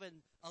we've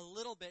even a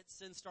little bit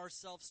sensed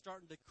ourselves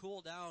starting to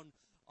cool down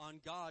on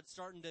God,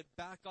 starting to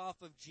back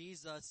off of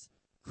Jesus,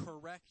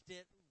 correct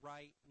it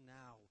right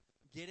now.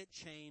 Get it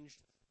changed.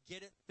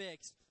 Get it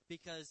fixed,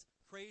 because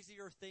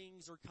crazier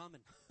things are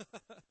coming.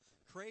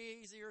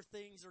 Crazier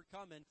things are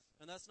coming.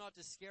 And that's not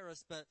to scare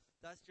us, but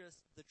that's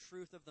just the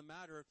truth of the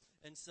matter.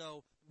 And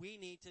so we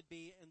need to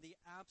be in the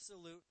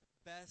absolute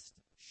best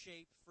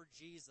shape for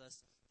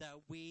Jesus that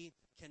we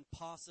can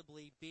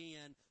possibly be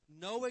in.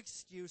 No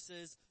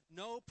excuses,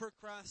 no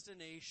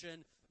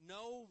procrastination,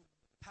 no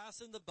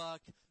passing the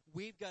buck.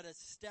 We've got to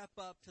step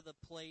up to the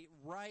plate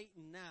right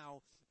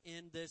now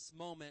in this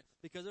moment,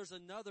 because there's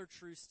another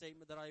true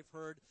statement that I've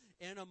heard.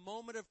 In a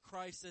moment of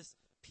crisis,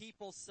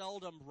 people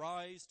seldom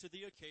rise to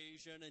the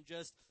occasion, and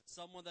just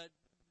someone that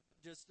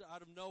just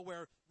out of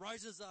nowhere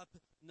rises up.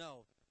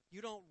 No,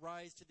 you don't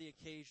rise to the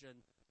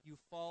occasion. You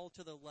fall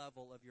to the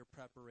level of your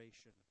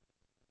preparation.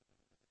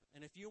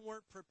 And if you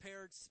weren't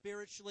prepared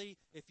spiritually,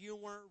 if you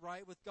weren't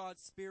right with God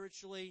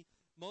spiritually,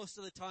 most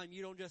of the time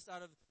you don't just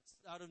out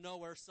of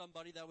nowhere,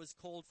 somebody that was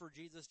cold for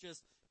Jesus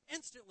just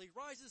instantly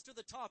rises to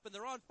the top, and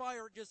they're on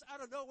fire just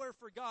out of nowhere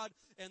for God,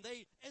 and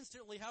they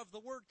instantly have the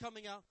word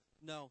coming out.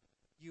 No,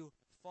 you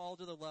fall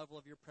to the level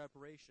of your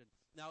preparation.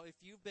 Now, if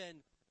you've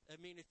been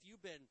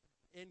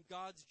in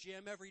God's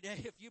gym every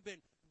day, if you've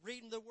been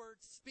reading the word,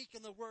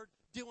 speaking the word,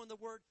 doing the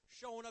word,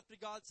 showing up to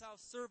God's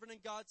house, serving in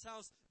God's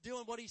house,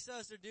 doing what he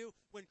says to do,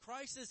 when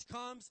crisis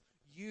comes,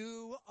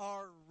 you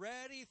are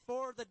ready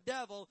for the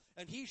devil,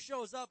 and he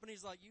shows up and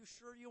he's like, you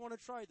sure you want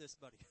to try this,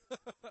 buddy?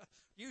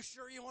 You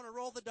sure you want to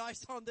roll the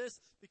dice on this?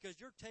 Because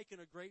you're taking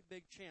a great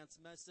big chance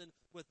messing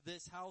with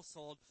this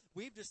household.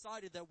 We've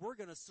decided that we're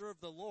going to serve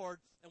the Lord,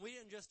 and we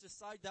didn't just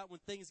decide that when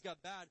things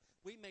got bad.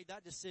 We made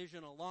that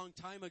decision a long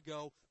time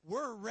ago.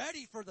 We're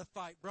ready for the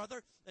fight,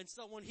 brother. And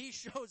so when he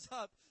shows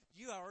up,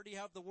 you already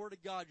have the word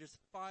of God just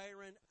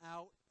firing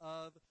out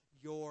of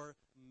your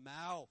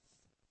mouth.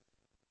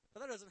 But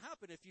that doesn't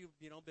happen if you've,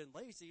 been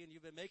lazy and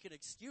you've been making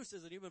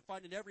excuses and you've been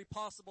finding every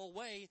possible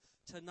way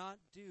to not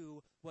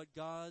do what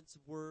God's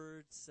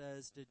word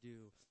says to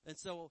do. And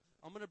so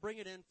I'm going to bring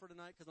it in for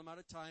tonight because I'm out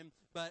of time.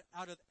 But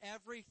out of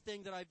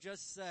everything that I've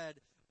just said,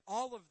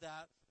 all of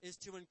that is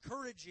to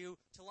encourage you,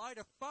 to light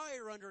a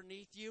fire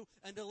underneath you,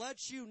 and to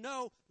let you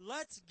know,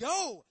 let's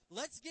go.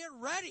 Let's get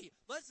ready.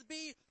 Let's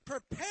be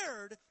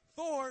prepared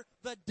for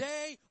the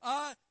day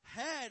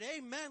ahead.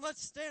 Amen.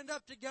 Let's stand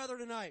up together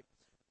tonight.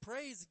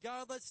 Praise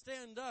God. Let's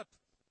stand up.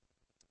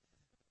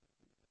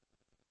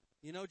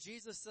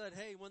 Jesus said,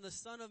 hey, when the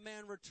Son of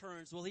Man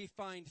returns, will he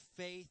find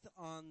faith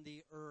on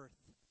the earth?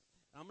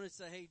 I'm going to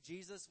say, hey,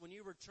 Jesus, when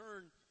you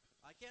return,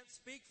 I can't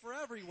speak for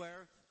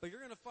everywhere, but you're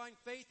going to find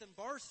faith in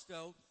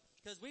Barstow,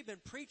 because we've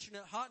been preaching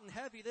it hot and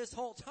heavy this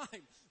whole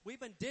time. We've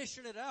been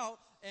dishing it out,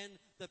 and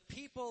the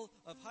people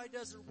of High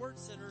Desert Word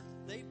Center,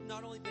 they've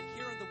not only been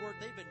hearing the word,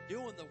 they've been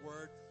doing the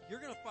word. You're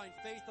going to find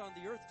faith on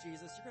the earth,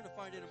 Jesus. You're going to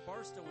find it in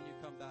Barstow when you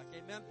come back.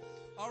 Amen?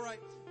 All right.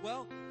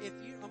 Well,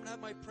 I'm going to have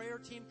my prayer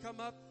team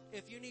come up.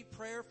 If you need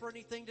prayer for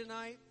anything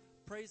tonight,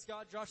 praise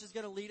God. Josh is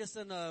going to lead us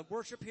in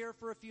worship here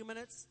for a few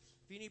minutes.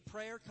 If you need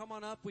prayer, come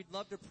on up. We'd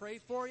love to pray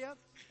for you.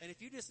 And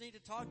if you just need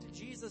to talk to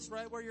Jesus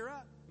right where you're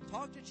at,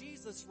 talk to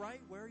Jesus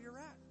right where you're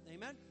at.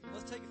 Amen?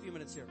 Let's take a few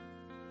minutes here.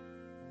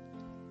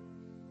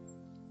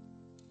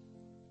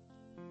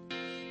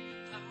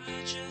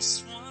 I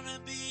just want to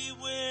be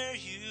where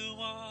you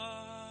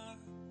are,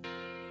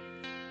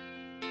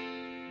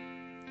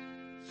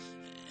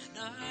 and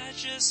I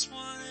just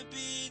want to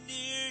be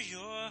near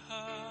your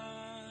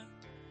heart,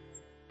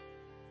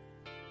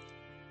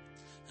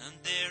 and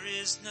there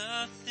is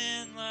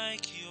nothing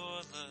like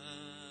your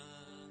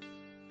love.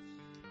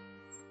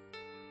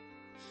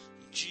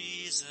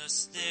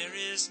 Jesus, there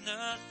is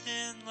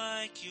nothing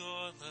like your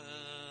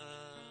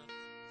love.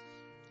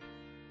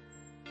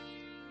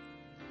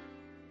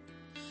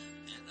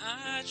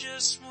 I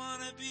just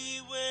want to be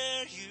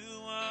where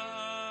you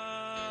are,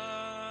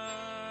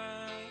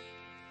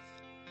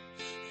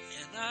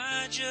 and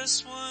I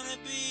just want to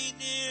be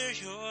near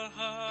your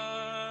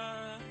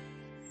heart,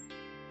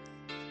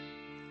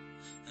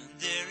 and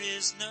there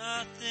is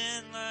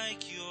nothing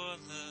like your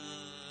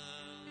love,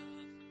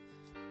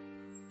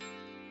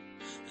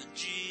 and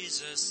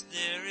Jesus,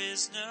 there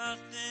is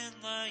nothing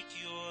like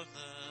your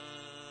love.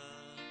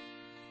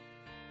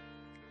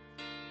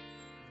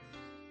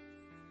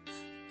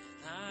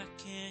 I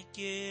can't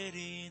get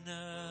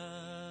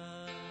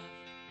enough.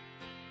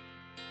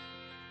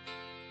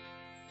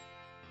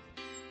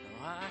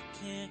 No, I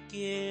can't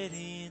get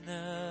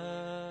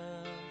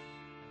enough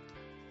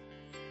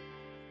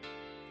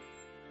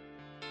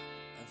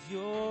of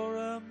your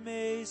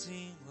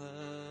amazing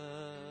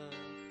love.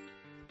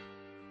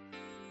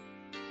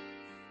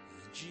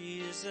 And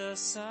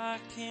Jesus, I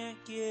can't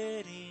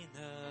get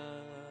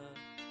enough.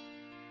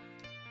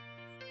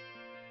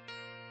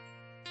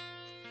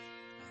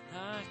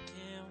 I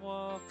can't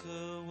walk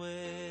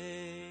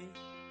away.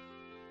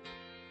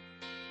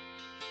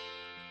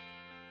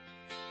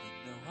 And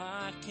no,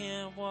 I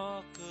can't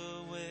walk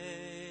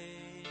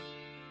away.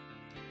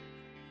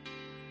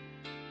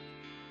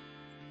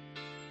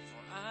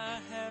 For I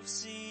have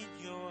seen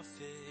your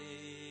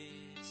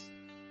face,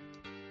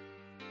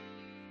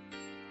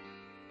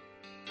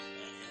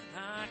 and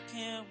I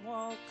can't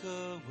walk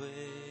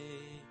away.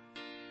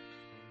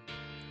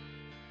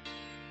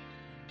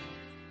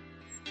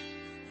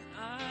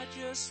 I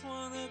just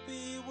want to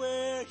be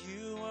where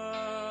you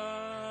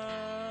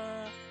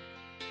are.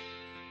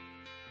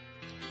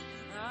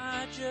 And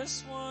I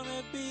just want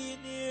to be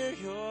near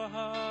your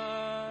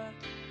heart.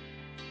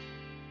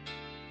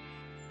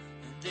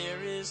 And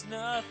there is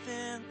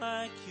nothing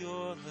like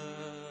your love.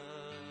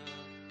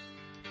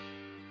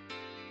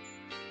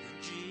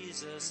 And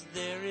Jesus,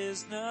 there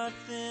is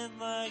nothing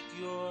like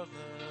your love.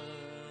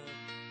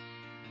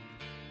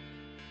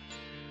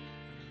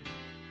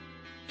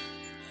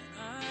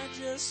 I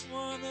just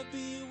want to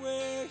be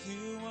where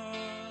you are.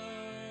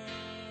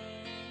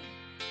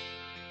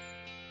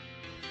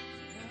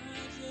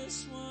 I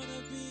just want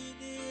to be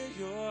near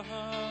your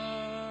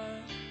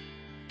heart.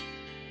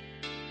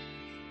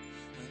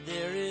 And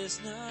there is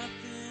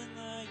nothing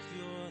like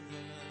your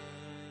love.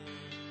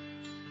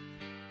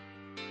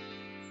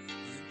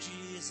 And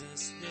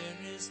Jesus, there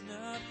is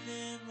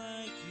nothing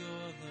like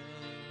your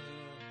love.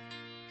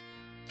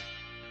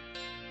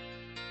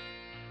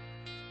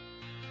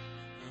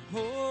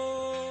 Holy,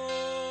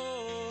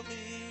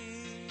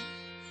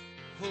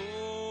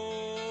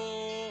 holy,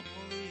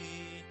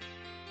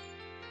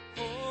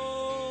 holy, holy,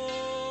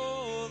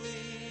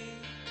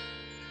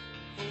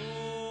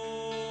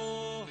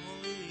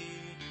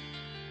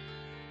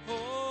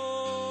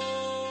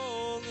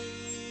 holy,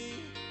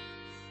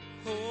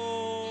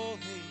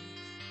 holy.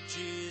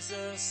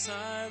 Jesus, I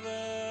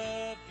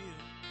love you.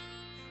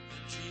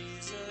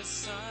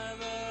 Jesus, I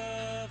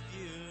love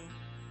you.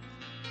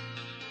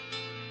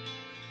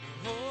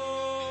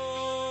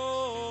 Holy,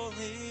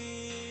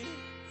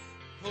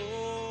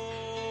 holy,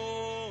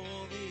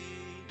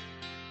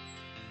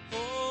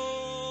 holy,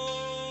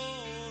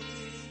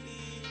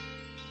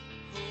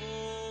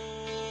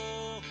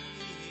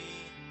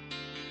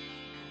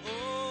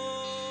 holy,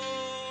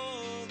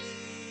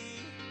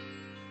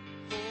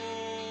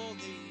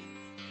 holy.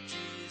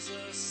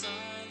 Jesus, I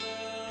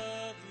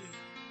love you.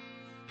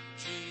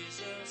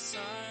 Jesus, I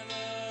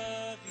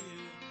love you.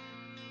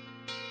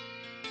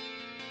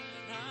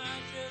 And I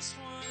just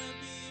want to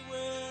be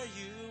where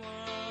you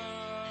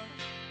are.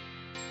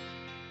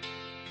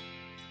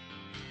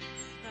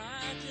 And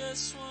I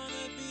just want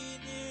to be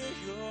near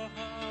your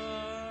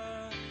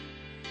heart.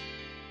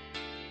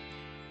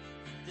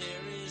 And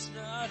there is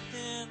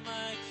nothing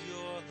like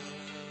your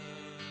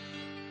love.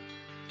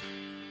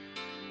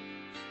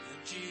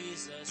 And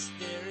Jesus,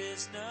 there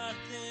is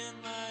nothing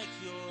like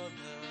your love.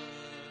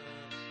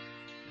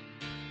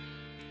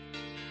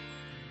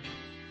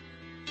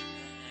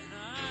 And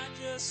I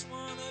just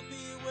want to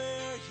be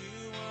where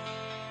you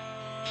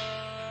are.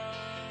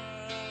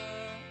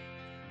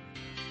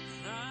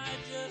 And I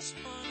just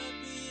want to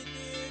be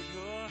near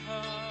your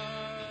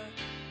heart.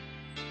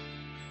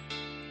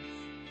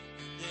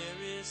 And there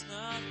is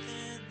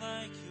nothing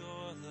like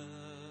your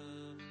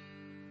love.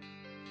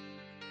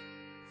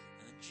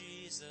 And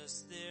Jesus,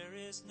 there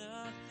is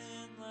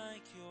nothing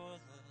like your love.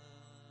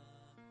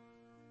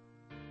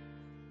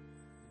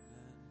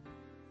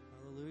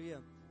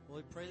 Hallelujah. Well,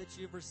 we pray that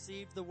you've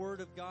received the word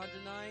of God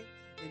tonight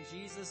in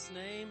Jesus'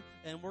 name.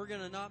 And we're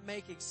going to not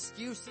make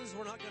excuses.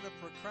 We're not going to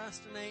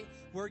procrastinate.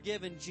 We're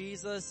giving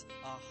Jesus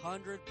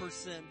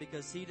 100%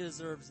 because he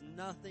deserves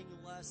nothing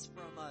less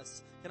from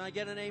us. Can I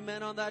get an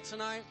amen on that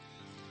tonight?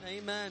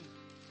 Amen.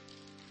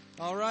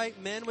 All right,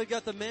 men, we've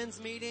got the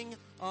men's meeting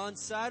on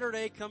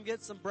Saturday. Come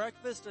get some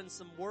breakfast and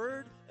some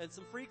word and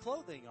some free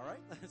clothing, all right?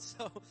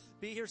 So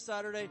be here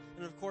Saturday.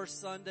 And, of course,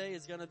 Sunday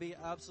is going to be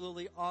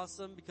absolutely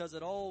awesome because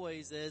it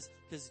always is,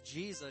 because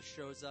Jesus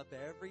shows up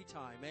every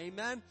time.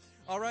 Amen?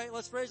 All right,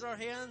 let's raise our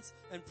hands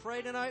and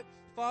pray tonight.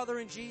 Father,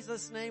 in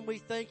Jesus' name, we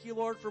thank you,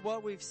 Lord, for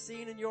what we've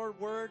seen in your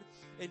word.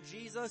 And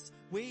Jesus,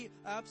 we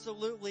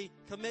absolutely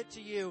commit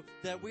to you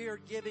that we are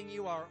giving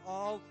you our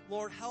all.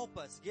 Lord, help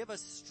us. Give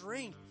us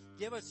strength.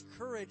 Give us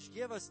courage.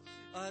 Give us,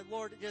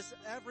 Lord, just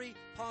every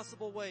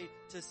possible way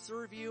to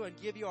serve you and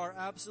give you our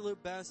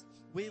absolute best.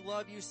 We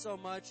love you so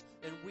much,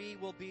 and we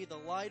will be the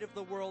light of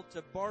the world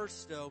to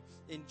Barstow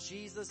in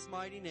Jesus'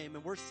 mighty name.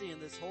 And we're seeing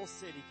this whole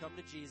city come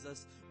to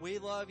Jesus. We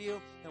love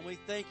you, and we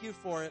thank you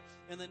for it.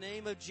 In the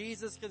name of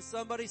Jesus, can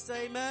somebody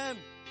say amen?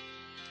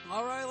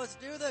 All right, let's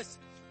do this.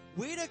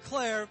 We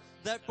declare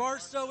that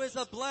Barstow is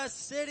a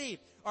blessed city.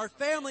 Our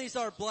families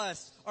are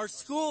blessed. Our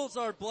schools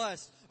are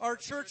blessed. Our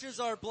churches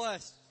are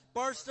blessed.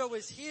 Barstow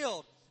is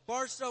healed.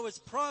 Barstow is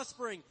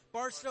prospering.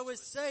 Barstow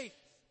is safe.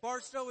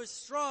 Barstow is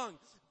strong.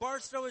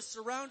 Barstow is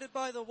surrounded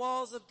by the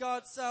walls of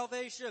God's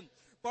salvation.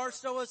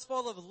 Barstow is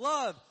full of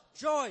love,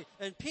 joy,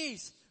 and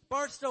peace.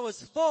 Barstow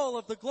is full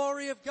of the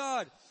glory of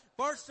God.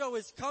 Barstow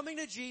is coming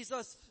to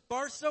Jesus.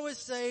 Barstow is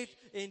saved.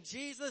 In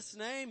Jesus'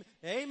 name,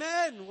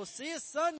 amen. We'll see you Sunday.